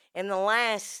it in the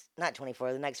last, not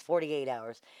 24, the next 48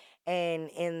 hours, and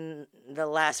in the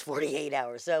last 48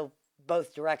 hours. So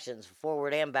both directions,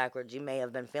 forward and backwards, you may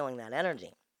have been feeling that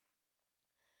energy.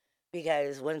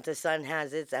 Because when the sun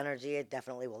has its energy, it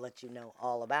definitely will let you know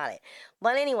all about it.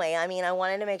 But anyway, I mean, I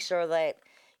wanted to make sure that,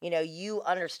 you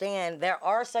understand there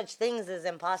are such things as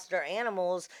imposter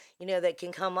animals, that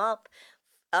can come up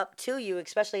to you,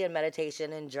 especially in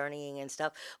meditation and journeying and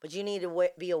stuff. But you need to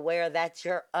be aware that's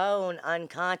your own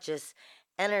unconscious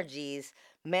energies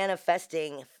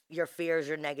manifesting your fears,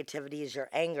 your negativities, your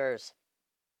angers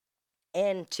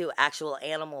into actual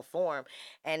animal form.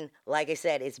 And like I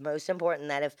said, it's most important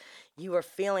that if you are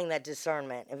feeling that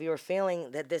discernment, if you are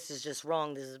feeling that this is just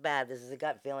wrong, this is bad, this is a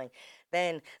gut feeling,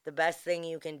 then the best thing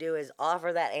you can do is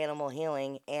offer that animal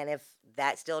healing. And if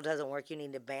that still doesn't work, you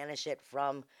need to banish it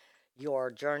from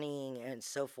your journeying and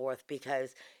so forth,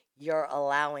 because you're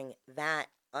allowing that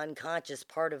unconscious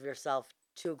part of yourself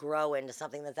to grow into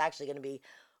something that's actually going to be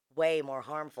way more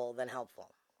harmful than helpful.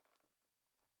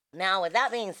 Now, with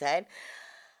that being said,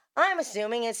 I'm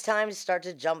assuming it's time to start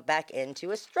to jump back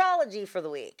into astrology for the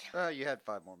week. You had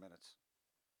 5 more minutes.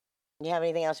 You have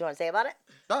anything else you want to say about it?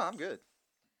 No, I'm good.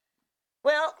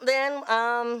 Well,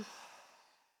 then,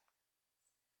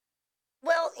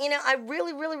 Well, I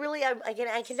really, really, really,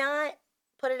 I cannot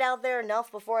put it out there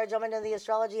enough before I jump into the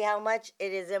astrology how much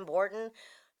it is important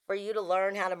for you to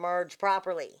learn how to merge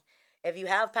properly. If you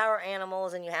have power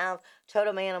animals and you have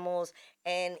totem animals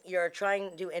and you're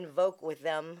trying to invoke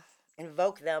them,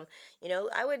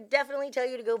 I would definitely tell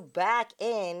you to go back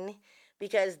in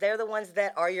because they're the ones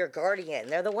that are your guardian.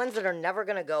 They're the ones that are never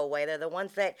going to go away. They're the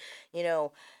ones that, you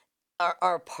know,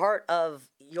 are part of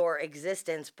your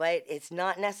existence, but it's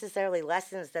not necessarily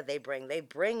lessons that they bring. They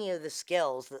bring you the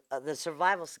skills, the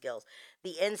survival skills,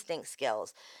 the instinct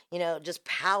skills, just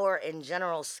power in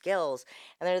general skills.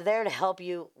 And they're there to help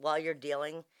you while you're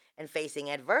dealing and facing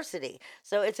adversity.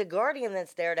 So it's a guardian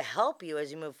that's there to help you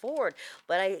as you move forward.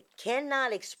 But I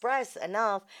cannot express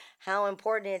enough how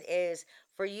important it is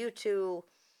for you to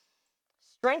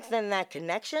strengthen that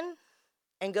connection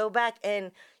and go back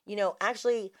and,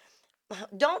 actually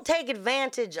don't take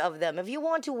advantage of them. If you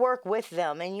want to work with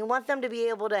them and you want them to be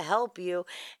able to help you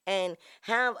and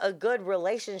have a good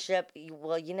relationship,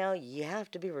 well, you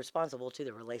have to be responsible to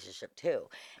the relationship too.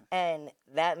 And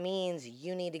that means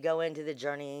you need to go into the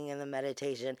journeying and the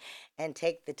meditation and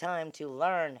take the time to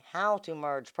learn how to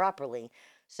merge properly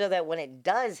so that when it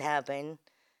does happen,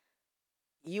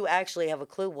 you actually have a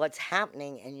clue what's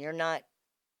happening and you're not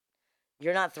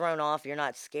thrown off, you're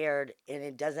not scared, and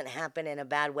it doesn't happen in a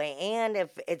bad way. And if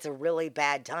it's a really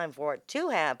bad time for it to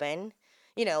happen,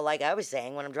 like I was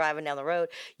saying, when I'm driving down the road,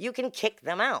 you can kick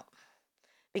them out.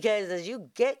 Because as you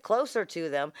get closer to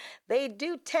them, they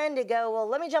do tend to go, well,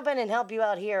 let me jump in and help you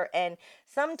out here. And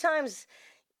sometimes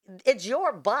it's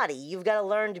your body. You've got to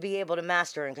learn to be able to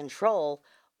master and control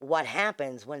what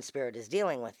happens when spirit is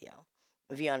dealing with you,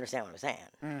 if you understand what I'm saying.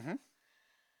 Mm-hmm.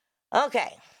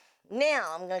 Okay,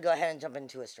 now I'm going to go ahead and jump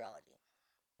into astrology.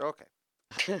 Okay.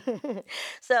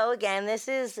 So again, this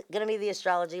is going to be the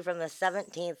astrology from the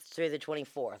 17th through the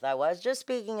 24th. I was just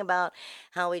speaking about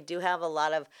how we do have a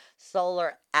lot of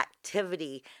solar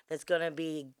activity that's going to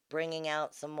be bringing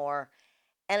out some more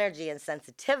energy and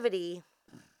sensitivity,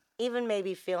 even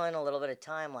maybe feeling a little bit of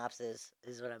time lapses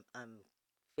is what I'm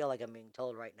feel like I'm being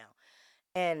told right now.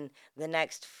 And the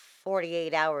next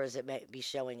 48 hours it may be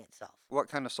showing itself. What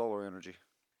kind of solar energy?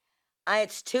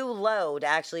 It's too low to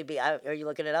actually be. Are you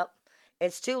looking it up?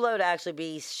 It's too low to actually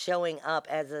be showing up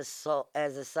as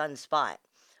as a sunspot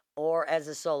or as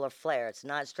a solar flare. It's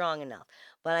not strong enough.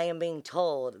 But I am being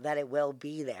told that it will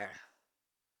be there.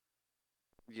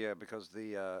 Yeah, because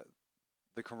the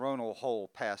coronal hole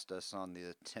passed us on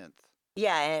the 10th.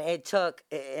 Yeah, and it took.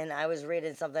 And I was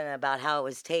reading something about how it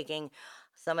was taking.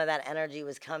 Some of that energy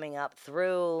was coming up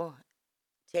through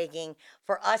taking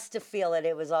for us to feel it.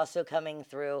 It was also coming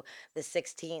through the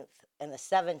 16th and the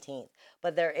 17th,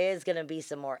 but there is going to be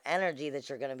some more energy that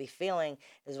you're going to be feeling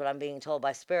is what I'm being told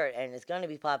by spirit, and it's going to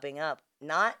be popping up.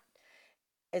 Not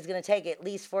It's going to take at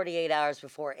least 48 hours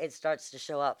before it starts to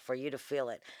show up for you to feel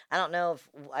it. I don't know,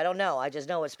 I just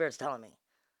know what spirit's telling me,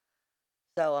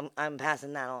 so I'm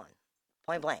passing that on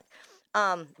point blank.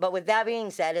 But with that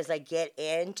being said, as I get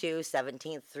into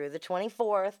 17th through the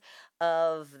 24th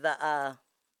of the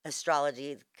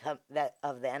astrology that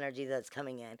of the energy that's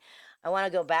coming in, I want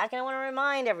to go back and I want to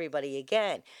remind everybody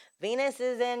again. Venus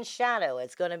is in shadow.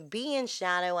 It's going to be in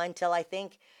shadow until I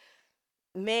think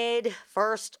mid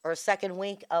first or second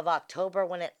week of October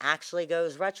when it actually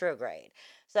goes retrograde.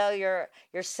 So your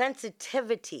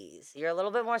sensitivities, you're a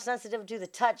little bit more sensitive to the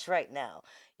touch right now.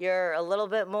 You're a little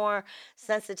bit more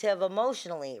sensitive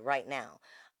emotionally right now.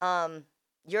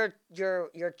 Your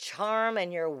charm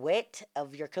and your wit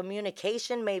of your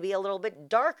communication may be a little bit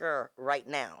darker right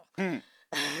now. Hmm.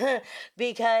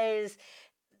 Because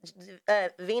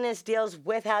Venus deals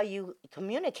with how you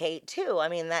communicate too. I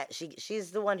mean that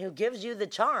she's the one who gives you the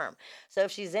charm. So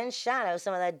if she's in shadow,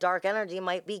 some of that dark energy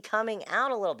might be coming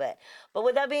out a little bit. But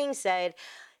with that being said,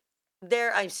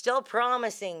 I'm still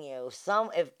promising you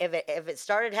some. If it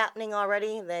started happening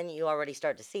already, then you already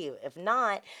start to see. If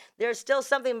not, there's still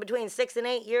something between 6 and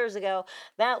 8 years ago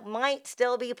that might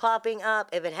still be popping up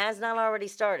if it has not already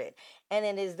started, and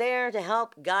it is there to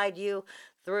help guide you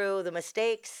through the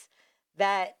mistakes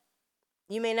that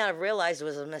you may not have realized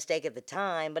was a mistake at the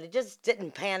time, but it just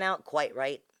didn't pan out quite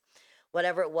right.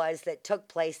 Whatever it was that took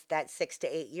place that 6 to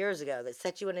 8 years ago that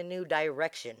set you in a new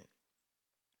direction.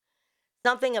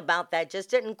 something about that just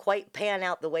didn't quite pan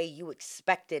out the way you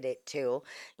expected it to,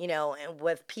 and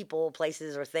with people,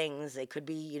 places, or things. It could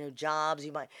be, jobs.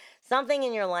 You might, something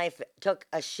in your life took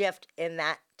a shift in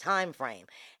that time frame.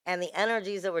 And the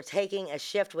energies that were taking a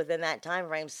shift within that time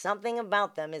frame, something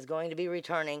about them is going to be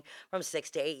returning from 6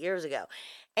 to 8 years ago.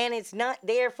 And it's not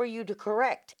there for you to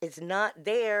correct. It's not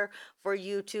there for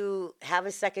you to have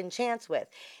a second chance with.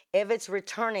 If it's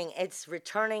returning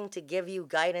to give you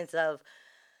guidance of,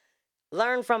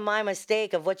 learn from my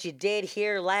mistake of what you did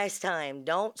here last time.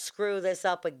 Don't screw this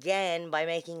up again by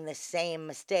making the same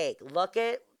mistake. Look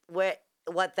at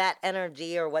what that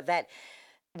energy, or what that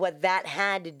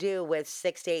had to do with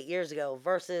 6 to 8 years ago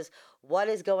versus what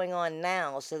is going on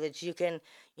now, so that you can,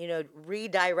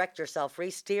 redirect yourself,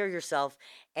 re-steer yourself,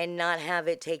 and not have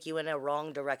it take you in a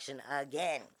wrong direction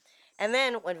again. And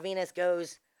then when Venus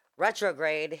goes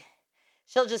retrograde,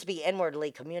 she'll just be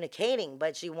inwardly communicating,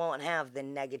 but she won't have the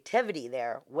negativity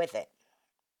there with it.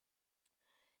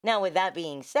 Now, with that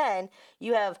being said,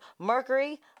 you have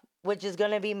Mercury, which is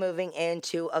going to be moving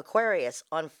into Aquarius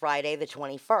on Friday, the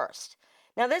 21st.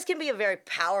 Now, this can be a very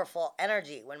powerful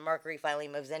energy when Mercury finally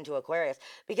moves into Aquarius,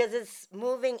 because it's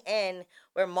moving in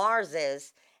where Mars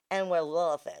is and where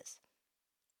Lilith is.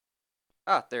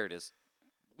 Ah, there it is.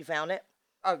 You found it?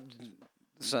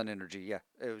 Sun energy. Yeah,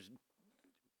 it was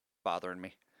bothering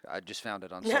me. I just found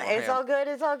it on No, Solar it's Ham. all good.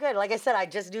 It's all good. Like I said, I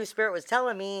just knew Spirit was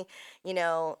telling me,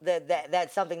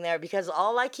 that's something there, because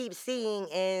all I keep seeing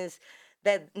is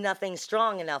that nothing's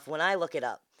strong enough when I look it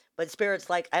up. But Spirit's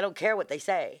like, I don't care what they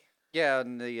say. Yeah,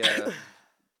 and the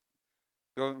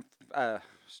going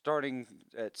starting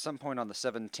at some point on the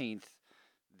 17th,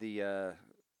 the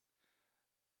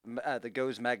the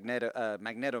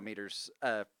magnetometers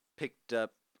picked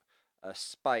up a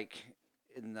spike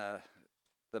in the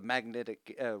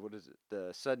magnetic, what is it,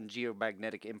 the sudden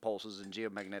geomagnetic impulses and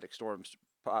geomagnetic storms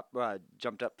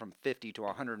jumped up from 50 to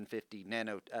 150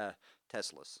 nano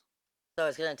Teslas. So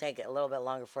it's going to take a little bit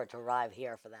longer for it to arrive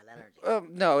here for that energy.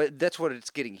 No, that's what it's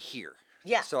getting here.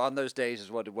 Yeah. So on those days is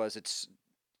what it was. It's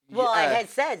Well, I had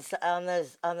said on the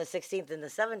 16th and the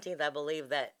 17th, I believe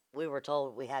that we were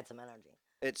told we had some energy.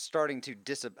 it's starting to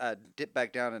dip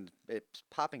back down, and it's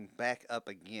popping back up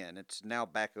again. It's now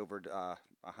back over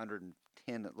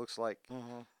 110. It looks like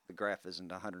the graph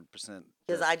isn't 100%.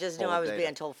 Because I just knew I was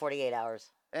being told 48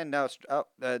 hours. And now it's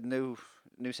new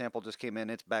sample just came in.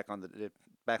 It's back on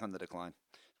the decline.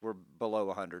 We're below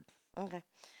 100. Okay.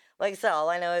 Like I said, all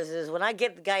I know is when I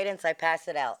get the guidance, I pass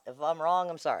it out. If I'm wrong,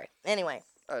 I'm sorry. Anyway.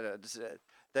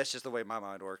 That's just the way my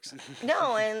mind works.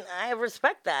 No, and I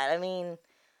respect that. I mean,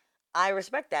 I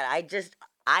respect that.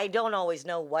 I don't always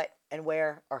know what and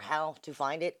where or how to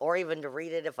find it, or even to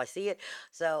read it if I see it.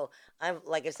 So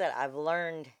like I said, I've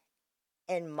learned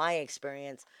in my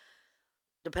experience,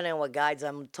 depending on what guides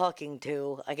I'm talking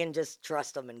to, I can just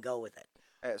trust them and go with it.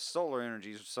 Solar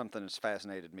energy is something that's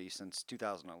fascinated me since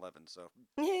 2011. So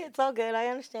Yeah, it's all good. I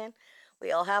understand.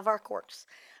 We all have our quirks.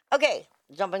 Okay,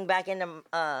 jumping back into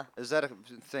is that a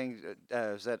thing?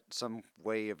 Is that some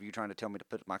way of you trying to tell me to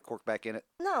put my cork back in it?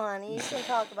 No, honey, you can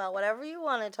talk about whatever you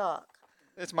want to talk.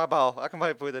 It's my ball. I can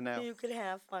play with it now. You can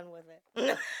have fun with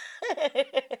it.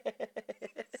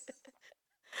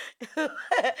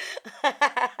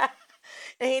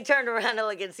 And he turned around to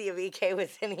look and see if EK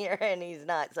was in here, and he's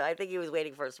not. So I think he was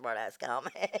waiting for a smart ass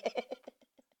comment.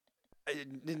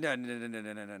 No.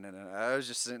 I was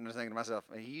just sitting there thinking to myself,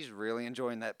 he's really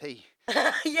enjoying that pee.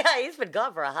 Yeah, he's been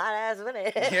gone for a hot ass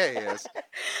minute. Yeah, he is.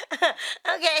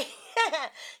 Okay.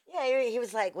 Yeah, he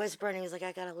was like whispering. He was like,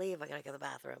 I gotta leave. I gotta go to the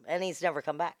bathroom. And he's never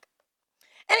come back.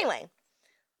 Anyway.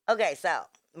 Okay, so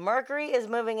Mercury is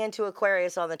moving into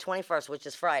Aquarius on the 21st, which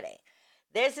is Friday.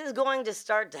 This is going to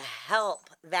start to help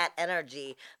that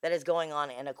energy that is going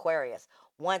on in Aquarius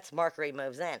once Mercury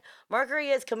moves in.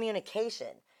 Mercury is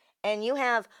communication. And you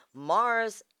have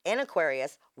Mars in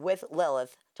Aquarius with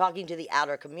Lilith talking to the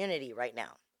outer community right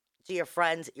now. To your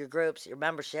friends, your groups, your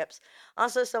memberships,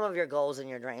 also some of your goals and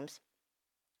your dreams.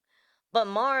 But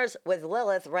Mars with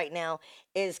Lilith right now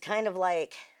is kind of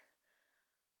like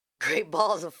great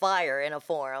balls of fire in a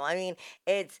form. I mean,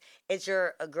 it's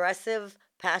your aggressive,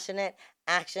 passionate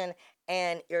action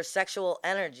and your sexual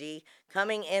energy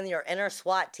coming in your inner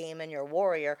SWAT team and your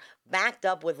warrior, backed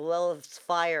up with Lilith's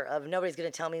fire of nobody's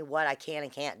going to tell me what I can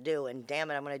and can't do, and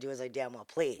damn it, I'm going to do as I damn well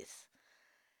please.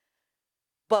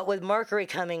 But with Mercury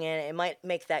coming in, it might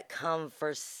make that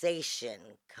conversation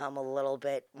come a little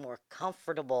bit more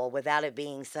comfortable without it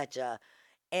being such a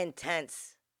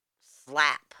intense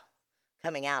slap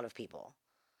coming out of people.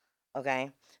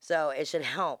 Okay? So it should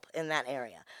help in that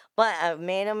area. But I've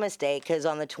made a mistake because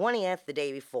on the 20th, the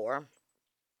day before,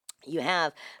 you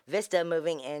have Vista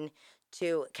moving in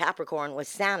to Capricorn with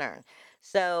Saturn.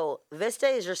 So Vista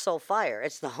is your soul fire.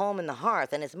 It's the home and the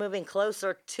hearth, and it's moving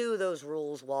closer to those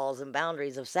rules, walls, and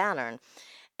boundaries of Saturn,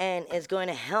 and is going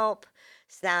to help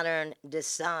Saturn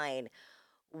decide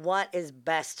what is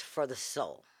best for the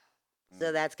soul.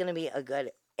 So that's going to be a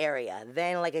good area.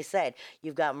 Then, like I said,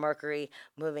 you've got Mercury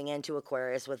moving into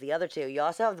Aquarius with the other two. You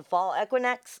also have the fall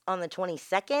equinox on the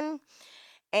 22nd.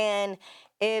 And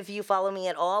if you follow me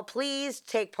at all, please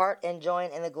take part and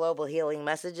join in the global healing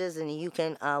messages. And you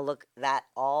can look that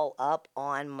all up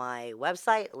on my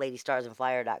website,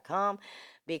 ladystarsandfire.com,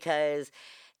 because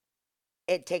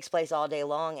it takes place all day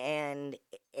long and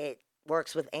it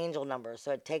works with angel numbers.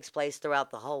 So it takes place throughout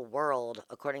the whole world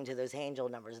according to those angel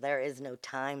numbers. There is no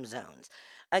time zones.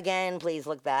 Again, please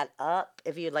look that up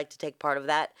if you'd like to take part of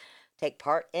that. Take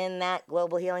part in that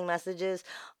global healing messages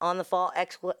on the fall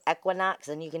equinox,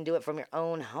 and you can do it from your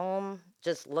own home.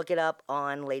 Just look it up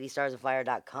on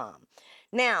ladystarsandfire.com.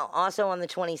 Now, also on the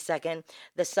 22nd,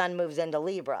 the sun moves into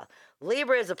Libra.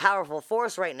 Libra is a powerful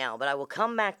force right now, but I will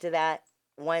come back to that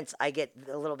once I get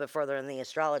a little bit further in the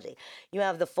astrology. You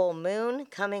have the full moon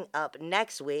coming up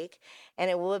next week,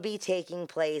 and it will be taking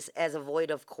place as a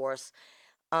void, of course,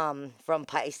 from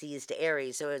Pisces to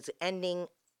Aries. So it's ending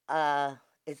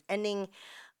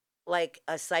like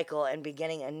a cycle and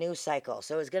beginning a new cycle.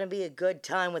 So it's going to be a good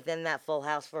time within that full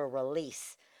house for a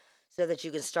release so that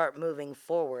you can start moving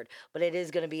forward. But it is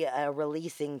going to be a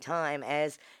releasing time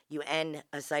as you end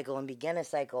a cycle and begin a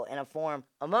cycle in a form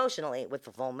emotionally with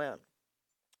the full moon.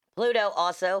 Pluto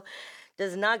also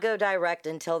does not go direct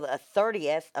until the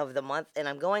 30th of the month, and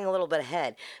I'm going a little bit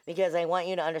ahead because I want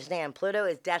you to understand Pluto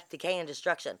is death, decay, and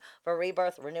destruction for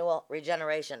rebirth, renewal,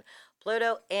 regeneration.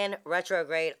 Pluto in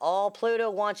retrograde, all Pluto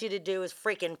wants you to do is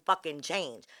freaking fucking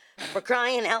change. For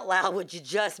crying out loud, would you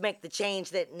just make the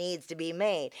change that needs to be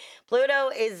made? Pluto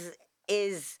is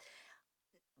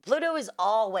Pluto is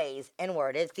always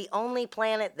inward. It's the only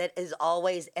planet that is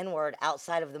always inward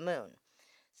outside of the moon.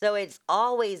 So it's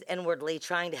always inwardly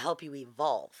trying to help you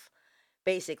evolve.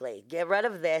 Basically, get rid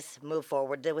of this, move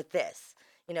forward with this.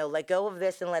 Let go of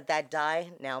this and let that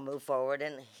die. Now move forward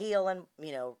and heal and,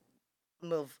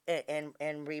 move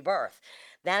and rebirth.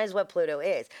 That is what Pluto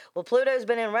is. Well, Pluto's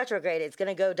been in retrograde. It's going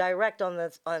to go direct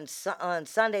on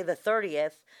Sunday the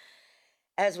 30th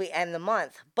as we end the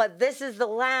month. But this is the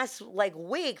last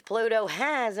week Pluto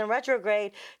has in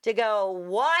retrograde to go,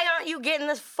 why aren't you getting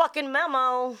this fucking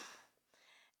memo?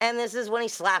 And this is when he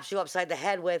slaps you upside the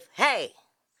head with, hey,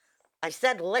 I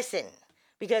said listen.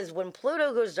 Because when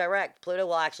Pluto goes direct, Pluto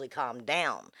will actually calm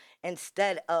down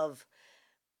instead of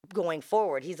going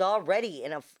forward. He's already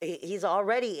in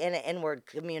an inward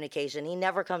communication. He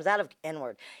never comes out of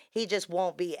inward. He just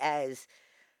won't be as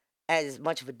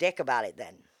much of a dick about it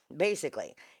then.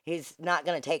 Basically, he's not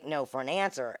going to take no for an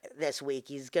answer this week.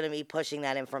 He's going to be pushing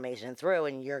that information through,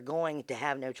 and you're going to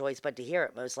have no choice but to hear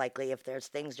it, most likely, if there's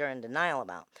things you're in denial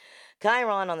about.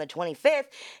 Chiron on the 25th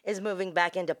is moving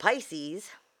back into Pisces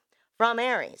from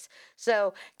Aries.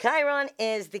 So Chiron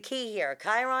is the key here.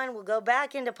 Chiron will go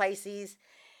back into Pisces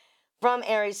from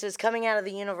Aries, so it's coming out of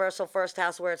the universal first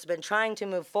house where it's been trying to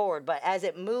move forward. But as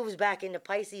it moves back into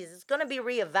Pisces, it's going to be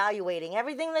reevaluating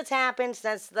everything that's happened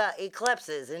since the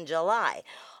eclipses in July,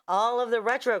 all of the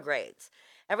retrogrades,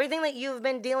 everything that you've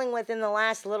been dealing with in the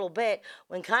last little bit.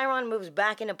 When Chiron moves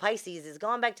back into Pisces, it's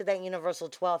gone back to that universal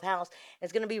 12th house.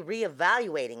 It's going to be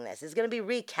reevaluating this. It's going to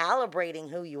be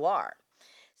recalibrating who you are,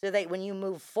 so that when you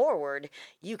move forward,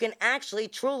 you can actually,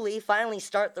 truly, finally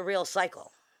start the real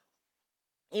cycle.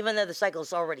 Even though the cycle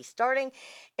is already starting,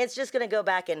 it's just going to go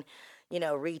back and,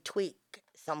 retweak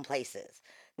some places.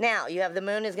 Now, you have the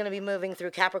moon is going to be moving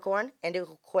through Capricorn into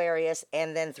Aquarius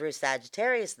and then through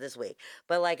Sagittarius this week.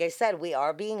 But like I said, we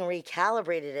are being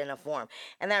recalibrated in a form.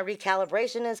 And that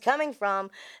recalibration is coming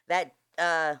from that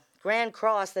Grand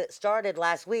Cross that started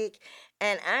last week.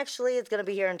 And actually, it's going to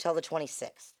be here until the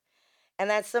 26th. And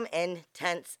that's some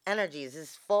intense energies.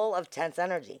 It's full of tense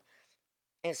energy.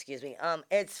 Excuse me.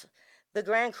 The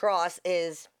Grand Cross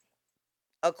is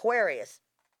Aquarius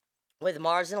with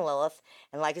Mars and Lilith.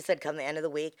 And like I said, come the end of the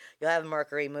week, you'll have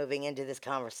Mercury moving into this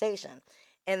conversation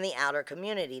in the outer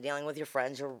community, dealing with your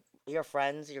friends, your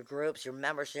groups, your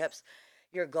memberships,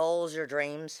 your goals, your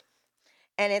dreams.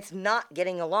 And it's not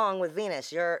getting along with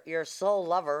Venus. Your soul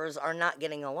lovers are not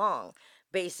getting along.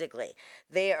 Basically,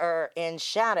 they are in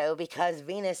shadow because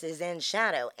Venus is in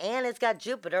shadow, and it's got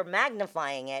Jupiter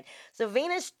magnifying it. So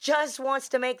Venus just wants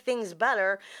to make things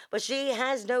better, but she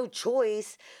has no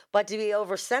choice but to be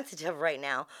oversensitive right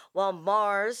now, while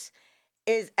Mars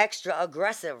is extra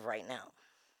aggressive right now.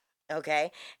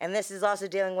 Okay. And this is also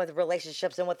dealing with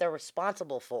relationships and what they're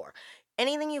responsible for.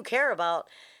 Anything you care about,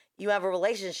 you have a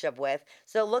relationship with.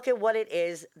 So look at what it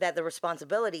is that the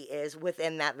responsibility is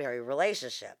within that very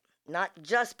relationship. Not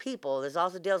just people, this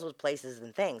also deals with places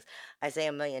and things. I say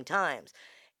a million times.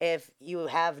 If you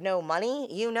have no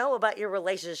money, you know about your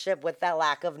relationship with that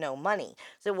lack of no money.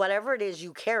 So, whatever it is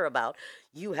you care about,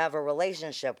 you have a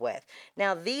relationship with.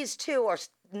 Now, these two are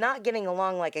not getting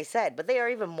along, like I said, but they are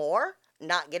even more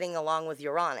not getting along with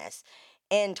Uranus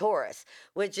and Taurus,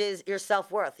 which is your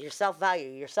self worth, your self value,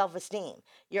 your self esteem,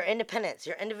 your independence,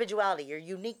 your individuality, your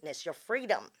uniqueness, your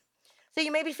freedom. So,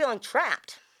 you may be feeling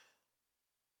trapped.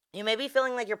 You may be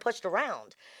feeling like you're pushed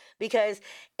around because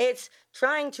it's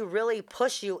trying to really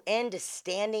push you into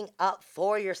standing up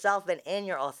for yourself and in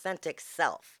your authentic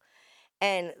self.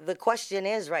 And the question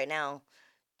is right now,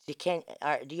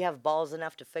 do you have balls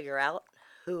enough to figure out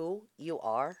who you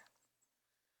are?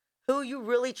 Who you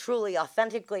really truly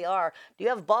authentically are? Do you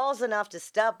have balls enough to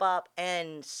step up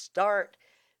and start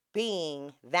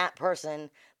being that person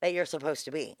that you're supposed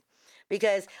to be?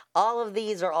 Because all of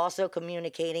these are also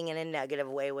communicating in a negative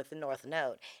way with the North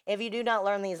Node. If you do not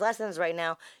learn these lessons right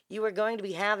now, you are going to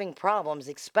be having problems,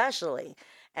 especially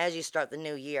as you start the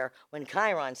new year when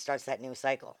Chiron starts that new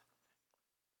cycle.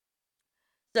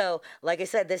 So, like I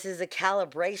said, this is a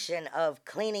calibration of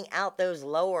cleaning out those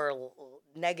lower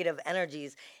negative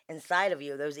energies inside of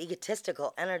you, those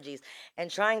egotistical energies,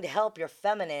 and trying to help your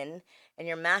feminine and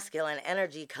your masculine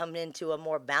energy come into a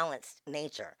more balanced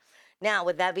nature. Now,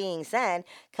 with that being said,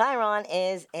 Chiron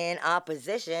is in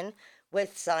opposition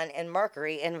with Sun and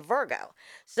Mercury in Virgo.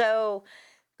 So,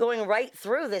 going right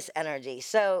through this energy.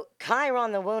 So,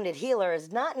 Chiron, the wounded healer,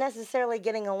 is not necessarily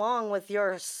getting along with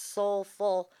your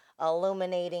soulful,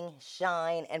 illuminating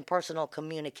shine and personal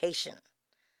communication.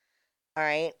 All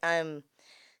right.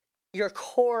 Your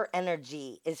core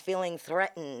energy is feeling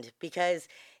threatened because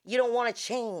you don't want to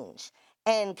change.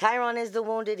 And Chiron is the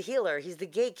wounded healer. He's the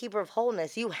gatekeeper of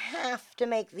wholeness. You have to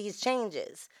make these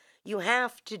changes. You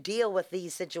have to deal with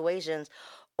these situations,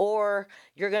 or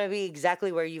you're going to be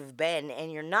exactly where you've been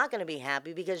and you're not going to be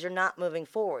happy because you're not moving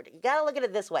forward. You got to look at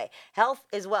it this way: health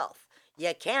is wealth.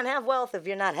 You can't have wealth if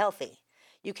you're not healthy.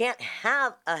 You can't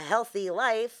have a healthy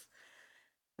life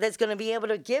that's going to be able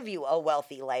to give you a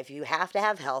wealthy life. You have to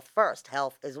have health first.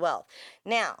 Health is wealth.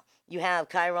 Now, you have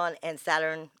Chiron and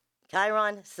Saturn.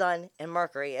 Chiron, Sun, and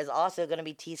Mercury is also going to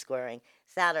be T-squaring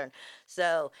Saturn.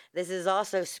 So this is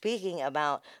also speaking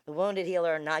about the wounded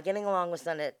healer not getting along with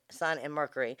Sun and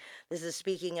Mercury. This is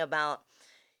speaking about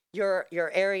your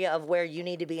area of where you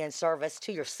need to be in service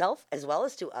to yourself as well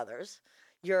as to others,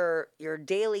 your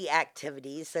daily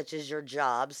activities such as your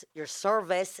jobs, your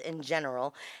service in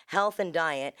general, health and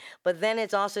diet, but then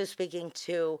it's also speaking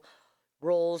to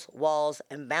rules, walls,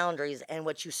 and boundaries and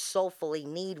what you soulfully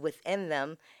need within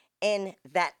them in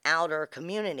that outer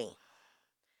community.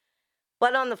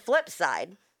 But on the flip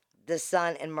side, the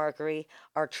Sun and Mercury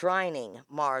are trining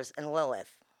Mars and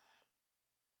Lilith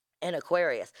in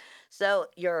Aquarius. So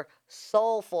your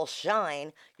soulful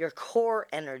shine, your core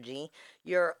energy,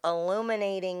 your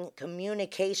illuminating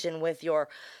communication with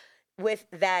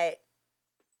that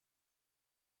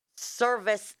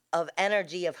service of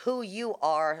energy of who you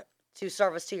are, to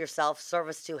service to yourself,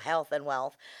 service to health and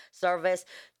wealth, service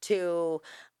to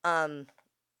um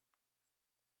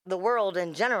the world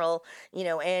in general,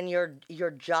 and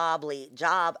your job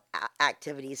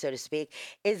activities, so to speak,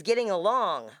 is getting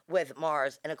along with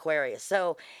Mars and Aquarius.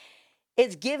 So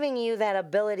it's giving you that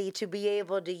ability to be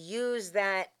able to use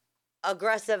that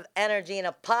aggressive energy in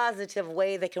a positive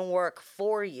way that can work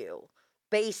for you,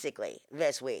 basically,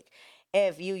 this week,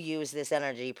 if you use this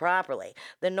energy properly.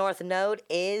 The North Node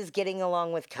is getting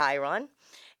along with Chiron.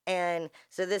 And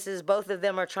so this is, both of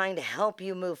them are trying to help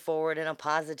you move forward in a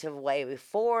positive way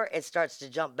before it starts to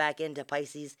jump back into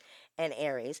Pisces and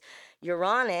Aries.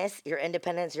 Uranus, your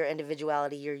independence, your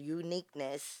individuality, your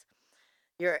uniqueness,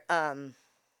 your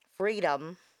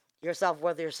freedom, your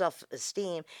self-worth, your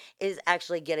self-esteem, is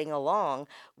actually getting along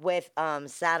with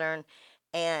Saturn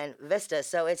and Vista.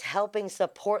 So it's helping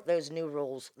support those new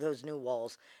rules, those new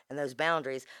walls, and those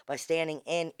boundaries by standing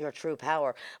in your true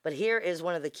power. But here is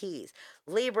one of the keys.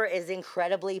 Libra is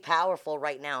incredibly powerful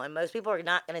right now, and most people are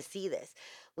not going to see this.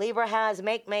 Libra has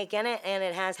make in it, and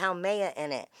it has Haumea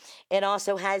in it. It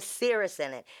also has Ceres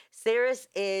in it. Ceres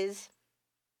is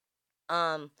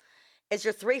it's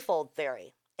your threefold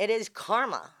theory. It is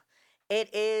karma. It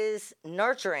is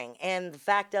nurturing, and the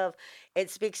fact of it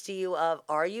speaks to you of,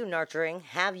 are you nurturing?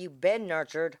 Have you been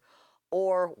nurtured?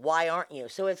 Or why aren't you?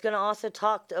 So it's going to also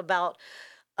talk about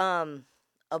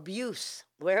abuse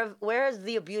Where is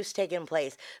the abuse taking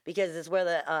place? Because it's where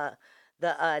the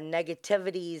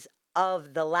negativities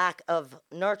of the lack of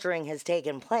nurturing has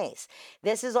taken place.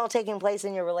 This is all taking place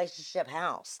in your relationship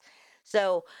house.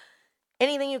 So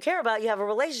anything you care about, you have a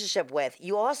relationship with.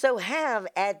 You also have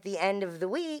at the end of the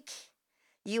week,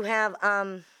 you have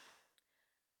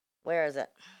where is it?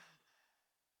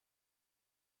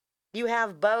 You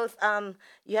have both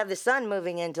you have the sun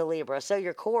moving into Libra, so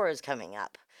your core is coming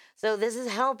up. So this is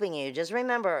helping you. Just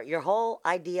remember, your whole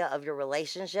idea of your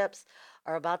relationships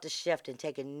are about to shift and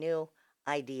take a new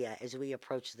idea as we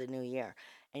approach the new year.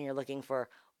 And you're looking for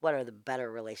what are the better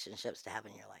relationships to have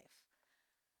in your life.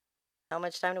 How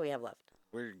much time do we have left?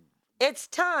 We're It's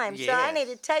time. So I need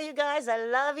to Yes. tell you guys I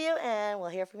love you, and we'll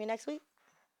hear from you next week.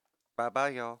 bye bye,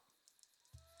 y'all.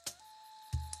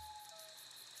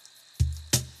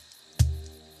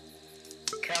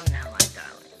 Come now, my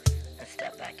darlings, and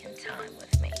step back in time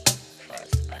with me for a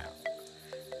spell.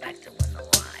 Back to when the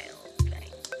wild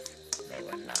things, they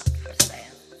were not for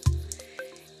sale.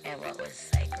 And what was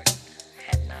sacred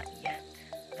had not yet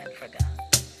been forgotten.